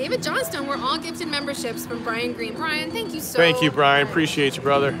 and David Johnstone were all gifted memberships from Brian Green. Brian, thank you so much. Thank you, Brian. Appreciate you,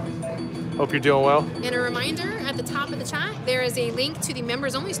 brother. Hope you're doing well. And a reminder, at the top of the chat, there is a link to the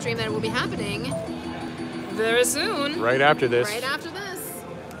members-only stream that will be happening very soon. Right after this. Right after this.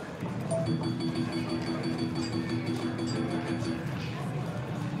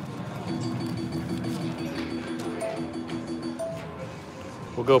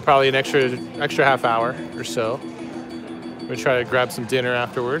 We'll go probably an extra half hour or so. We're gonna try to grab some dinner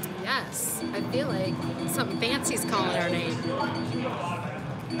afterward. Yes, I feel like something fancy's calling our name.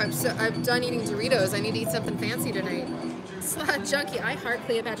 I'm done eating Doritos. I need to eat something fancy tonight. Slot junkie. I heart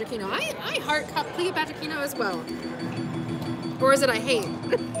Cleopatra Keno. I heart Cleopatra Keno as well. Or is it I hate?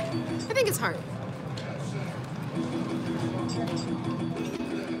 I think it's heart.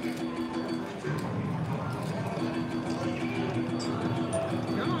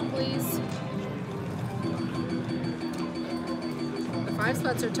 Come on, please. The 5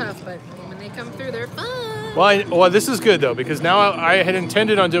 slots are tough, but when they come through, they're fun. Well, this is good though, because now I had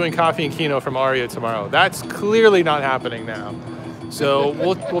intended on doing coffee and Keno from Aria tomorrow. That's clearly not happening now. So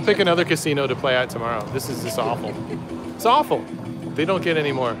we'll pick another casino to play at tomorrow. This is just awful. It's awful. They don't get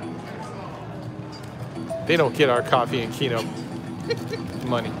any more. They don't get our coffee and Keno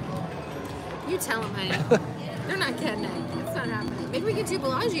money. You tell them, honey. They're not getting it. It's not happening. Maybe we could do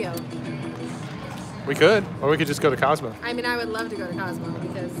Bellagio. We could, or we could just go to Cosmo. I mean, I would love to go to Cosmo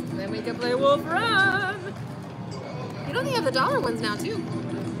because then we could play Wolf Run. You know they have the dollar ones now too.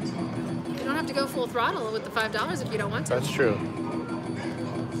 You don't have to go full throttle with the $5 if you don't want to. That's true.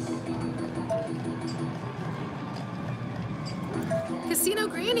 Casino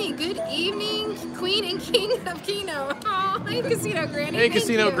Granny. Good evening, Queen and King of Keno. Oh, hi, Casino Granny. Hey, Thank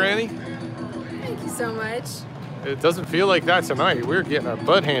Casino you. Granny. Thank you so much. It doesn't feel like that tonight. We're getting our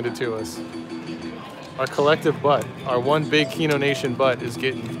butt handed to us. Our collective butt, our one big Keno Nation butt is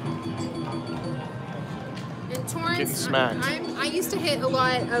getting smacked. I used to hit a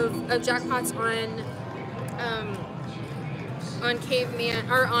lot of jackpots on Caveman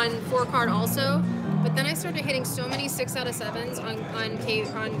or on 4-card also, but then I started hitting so many 6 out of 7s on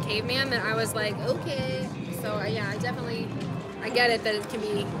Caveman that I was like, okay. So yeah, I get it that it can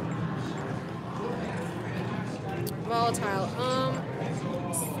be volatile.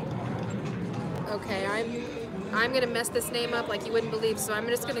 Okay, I'm gonna mess this name up like you wouldn't believe, so I'm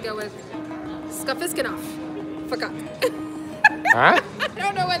just gonna go with Skufiskinov. Forgot. Huh? I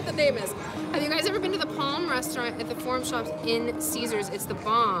don't know what the name is. Have you guys ever been to the Palm restaurant at the Forum Shops in Caesars? It's the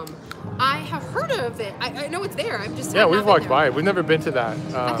bomb. I have heard of it. I know it's there. I've just we've walked by it. We've never been to that.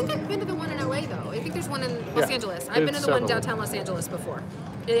 I think I've been to the one in LA though. I think there's one in Los Angeles. I've been to the one downtown Los Angeles before.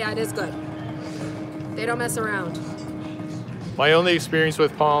 Yeah, it is good. They don't mess around. My only experience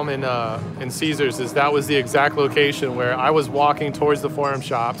with Palm in Caesars is that was the exact location where I was walking towards the Forum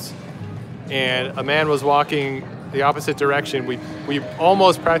Shops, and a man was walking the opposite direction. We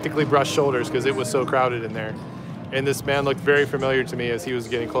almost practically brushed shoulders because it was so crowded in there. And this man looked very familiar to me as he was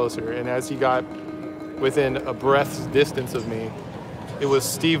getting closer. And as he got within a breath's distance of me, it was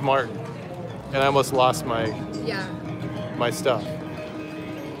Steve Martin. And I almost lost my stuff.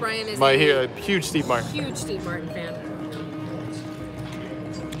 Brian is a huge Steve Martin. Huge Steve Martin fan.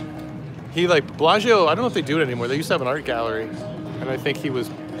 He Bellagio, I don't know if they do it anymore. They used to have an art gallery. And I think he was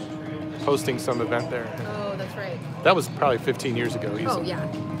hosting some event there. Oh, that's right. That was probably 15 years ago. Oh, yeah.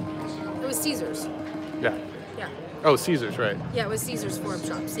 It was Caesars. Yeah. Yeah. Oh, Caesars, right. Yeah, it was Caesars Forum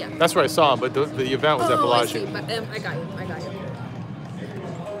Shops, yeah. That's where I saw him, but the event was at Bellagio. I see, but I got you.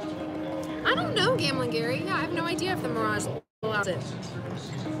 I don't know, Gambling Gary. Yeah, I have no idea if the Mirage allows it.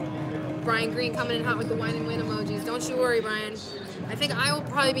 Brian Green coming in hot with the wine and win emojis. Don't you worry, Brian. I think I will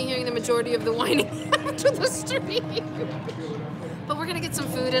probably be hearing the majority of the whining after the stream. But we're going to get some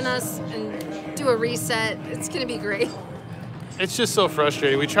food in us and do a reset. It's going to be great. It's just so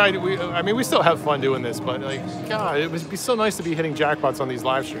frustrating. We still have fun doing this, but God, it would be so nice to be hitting jackpots on these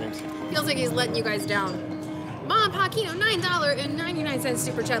live streams. Feels like he's letting you guys down. Mom Paquino, $9.99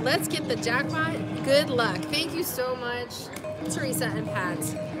 super chat. Let's get the jackpot. Good luck. Thank you so much, Teresa and Pat.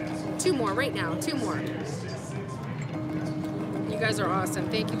 2 more right now. 2 more. You guys are awesome.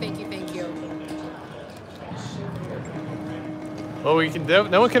 Thank you. Well,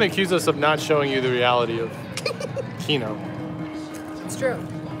 no one can accuse us of not showing you the reality of Keno. It's true.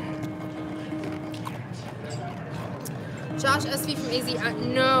 Josh SV from AZ,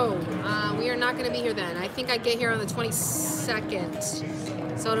 no, we are not going to be here then. I think I get here on the 22nd,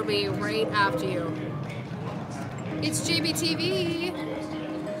 so it'll be right after you. It's JBTV.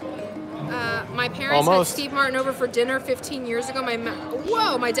 My parents had Steve Martin over for dinner 15 years ago.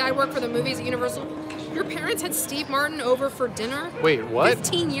 My dad worked for the movies at Universal. Your parents had Steve Martin over for dinner? Wait, what?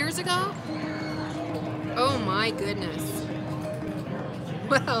 15 years ago? Oh my goodness.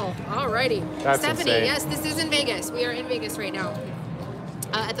 Well, alrighty. That's Stephanie, insane. yes, this is in Vegas. We are in Vegas right now.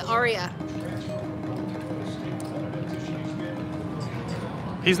 At the Aria.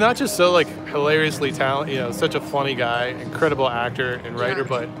 He's not just so hilariously talented, such a funny guy, incredible actor and writer,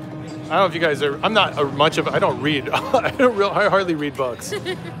 but I don't know if you guys are. I'm not I don't read. I hardly read books.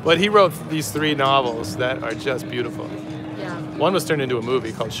 But he wrote these 3 novels that are just beautiful. Yeah. One was turned into a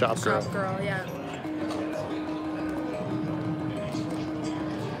movie called Shop Girl. Shop Girl, yeah.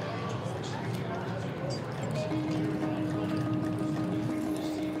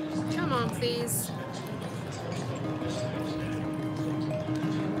 Come on, please.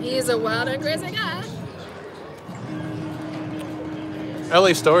 He is a wild and crazy guy.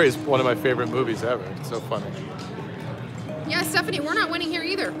 LA Story is one of my favorite movies ever. It's so funny. Yeah, Stephanie, we're not winning here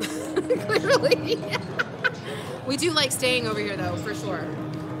either. Clearly. We do like staying over here, though, for sure.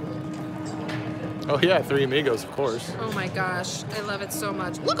 Oh, yeah, Three Amigos, of course. Oh, my gosh. I love it so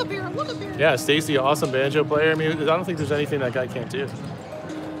much. Look up here. Yeah, Stacy, awesome banjo player. I mean, I don't think there's anything that guy can't do.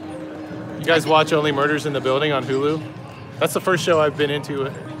 You guys watch Only Murders in the Building on Hulu? That's the first show I've been into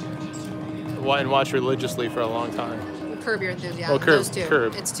and watched religiously for a long time. Curb Your Enthusiasm. Oh, Those 2.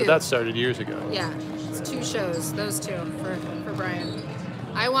 Curb. It's 2. But that started years ago. Yeah, it's 2 shows. Those 2 for Brian.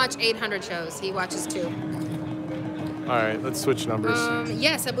 I watch 800 shows. He watches 2. All right, let's switch numbers.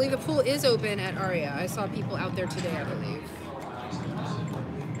 Yes, I believe the pool is open at Aria. I saw people out there today, I believe.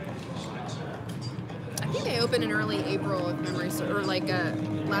 I think they open in early April, if memory serves, or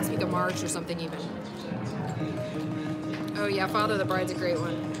last week of March or something even. Oh yeah, Father of the Bride's a great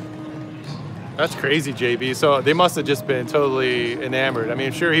one. That's crazy, JB. So they must have just been totally enamored. I mean,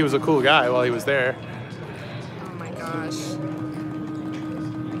 I'm sure he was a cool guy while he was there. Oh my gosh.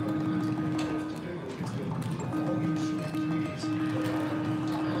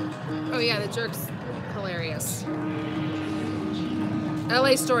 Oh yeah, the jerk's hilarious.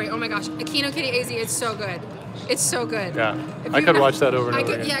 LA Story. Oh my gosh, Keno Kitty AZ. It's so good. It's so good. Yeah, I could watch that over and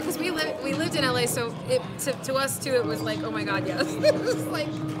over again. Yeah, because we lived in LA, so to us too, it was like, oh my god, yes. It was like,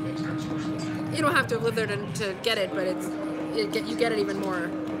 you don't have to live there to get it, but you get it even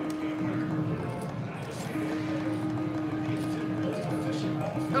more.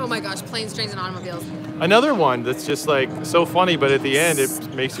 Oh my gosh, planes, trains, and automobiles. Another one that's just like so funny, but at the end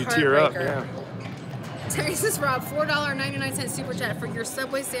it makes you tear up. Yeah. Terry says, Rob, $4.99 super chat for your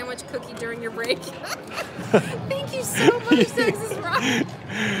Subway sandwich cookie during your break. Thank you so much, Texas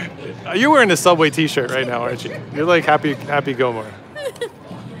Rob. You're wearing a Subway t-shirt right now, aren't you? You're like happy Gomor.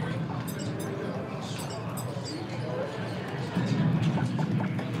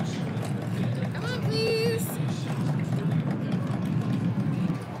 Come on, please.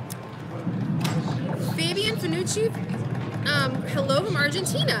 Fabian Fanucci, hello from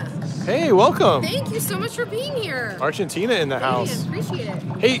Argentina. Hey, welcome. Thank you so much for being here. Argentina in the house. Appreciate it.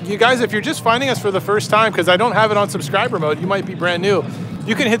 Hey, you guys, if you're just finding us for the first time, because I don't have it on subscriber mode, you might be brand new.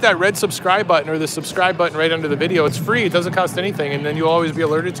 You can hit that red subscribe button or the subscribe button right under the video. It's free. It doesn't cost anything. And then you'll always be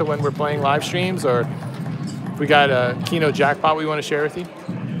alerted to when we're playing live streams or if we got a Keno jackpot we want to share with you.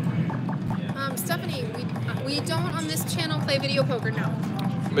 Stephanie, we don't on this channel play video poker now.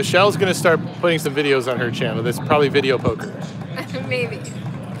 Michelle's going to start putting some videos on her channel. That's probably video poker. Maybe.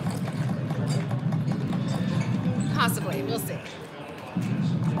 Possibly. We'll see.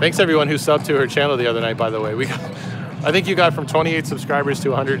 Thanks everyone who subbed to her channel the other night, by the way. I think you got from 28 subscribers to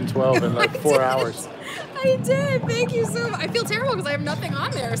 112 in like 4 hours. I did. Thank you so much. I feel terrible because I have nothing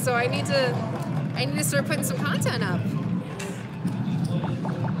on there, so I need to start putting some content up.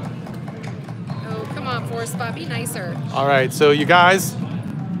 Oh, come on, Forrest Spot, be nicer. All right, so you guys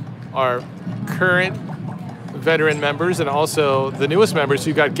are current veteran members and also the newest members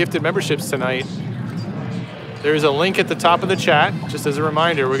who got gifted memberships tonight. There's a link at the top of the chat. Just as a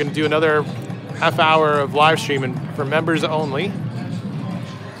reminder, we're going to do another half hour of live streaming for members only.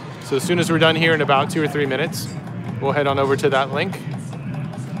 So as soon as we're done here in about 2 or 3 minutes, we'll head on over to that link.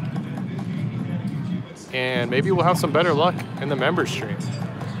 And maybe we'll have some better luck in the member stream.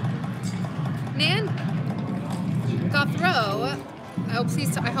 Nan Gothro. Oh,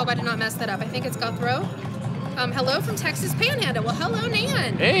 please, I hope I did not mess that up. I think it's Gothro. Hello from Texas Panhandle. Well, hello,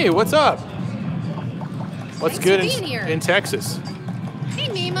 Nan. Hey, what's up? What's Thanks good for being here. in Texas? Hey,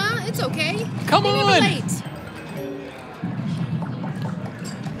 Mima, it's okay. Come Maybe on. we're late.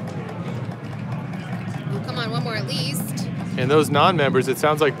 Oh, come on, one more at least. And those non-members, it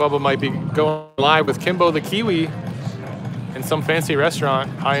sounds like Bubba might be going live with Kimbo the Kiwi in some fancy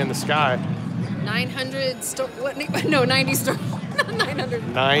restaurant high in the sky. 900 No, 90 stories. Not 900.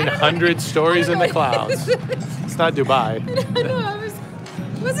 900 stories in the clouds. It's not Dubai. No,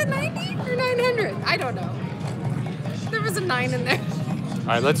 was it 90 or 900? I don't know. There was a 9 in there. All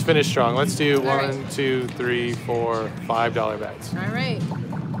right, let's finish strong. Let's do All right. 1, 2, 3, 4, $5 bets. All right.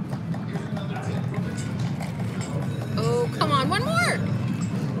 Oh, come on, one more.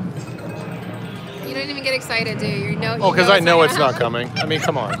 You don't even get excited, do you? Oh, because I know it's not coming. I mean,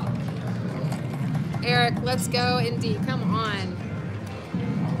 come on. Eric, let's go indeed. Come on.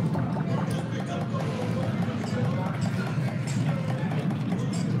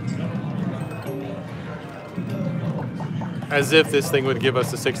 As if this thing would give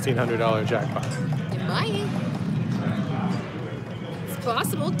us a $1,600 jackpot. It might. It's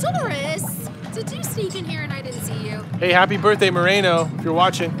possible. Doris, did you sneak in here and I didn't see you? Hey, happy birthday, Moreno, if you're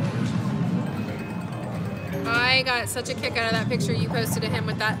watching. I got such a kick out of that picture you posted of him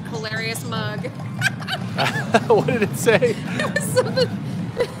with that hilarious mug. What did it say? It was something,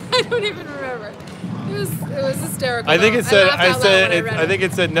 I don't even remember. It was hysterical. I think it said, I think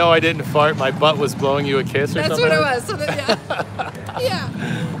it said, no, I didn't fart. My butt was blowing you a kiss or That's something. That's what it was. So yeah,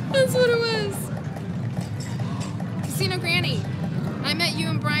 that's what it was. Casino Granny. I met you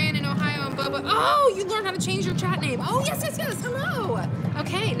and Brian in Ohio and Bubba. Oh, you learned how to change your chat name. Oh, yes. Hello.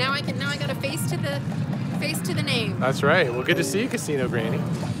 Okay, now I got a face to the name. That's right. Well, good to see you, Casino Granny.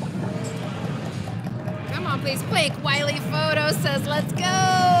 Come on, please. Blake Wiley Photo says, let's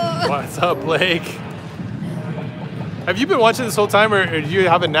go. What's up, Blake? Have you been watching this whole time, or do you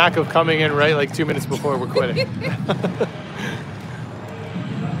have a knack of coming in right like 2 minutes before we're quitting?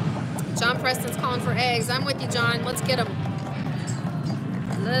 John Preston's calling for eggs. I'm with you, John. Let's get them.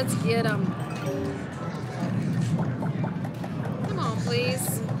 Let's get them.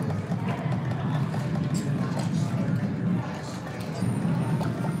 please.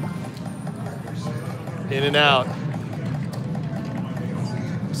 In and out.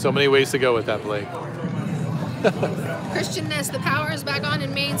 So many ways to go with that, Blake. Christian Ness, the power is back on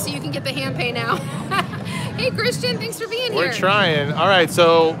in Maine, so you can get the hand pay now. Hey, Christian, thanks for being here. We're trying. All right,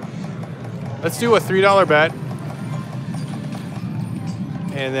 so let's do a $3 bet.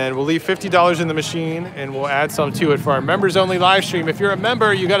 And then we'll leave $50 in the machine, and we'll add some to it for our members-only live stream. If you're a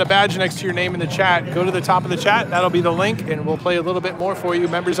member, you got a badge next to your name in the chat. Go to the top of the chat. That'll be the link, and we'll play a little bit more for you.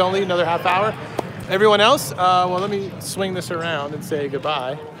 Members only, another half hour. Everyone else, well, let me swing this around and say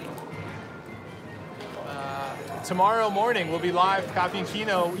goodbye. Tomorrow morning, we'll be live, Coffee and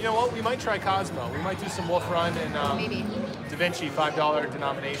Keno. You know what? We might try Cosmo. We might do some Wolf Run and Maybe. Da Vinci, $5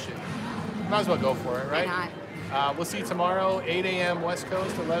 denomination. Might as well go for it, right? Why not? We'll see you tomorrow, 8 a.m. West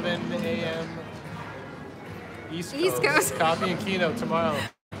Coast, 11 a.m. East Coast. Coffee and Keno tomorrow.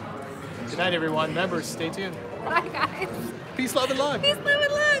 Good night, everyone. Members, stay tuned. Bye, guys. Peace, love, and luck. Peace, love,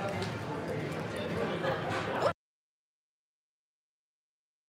 and luck.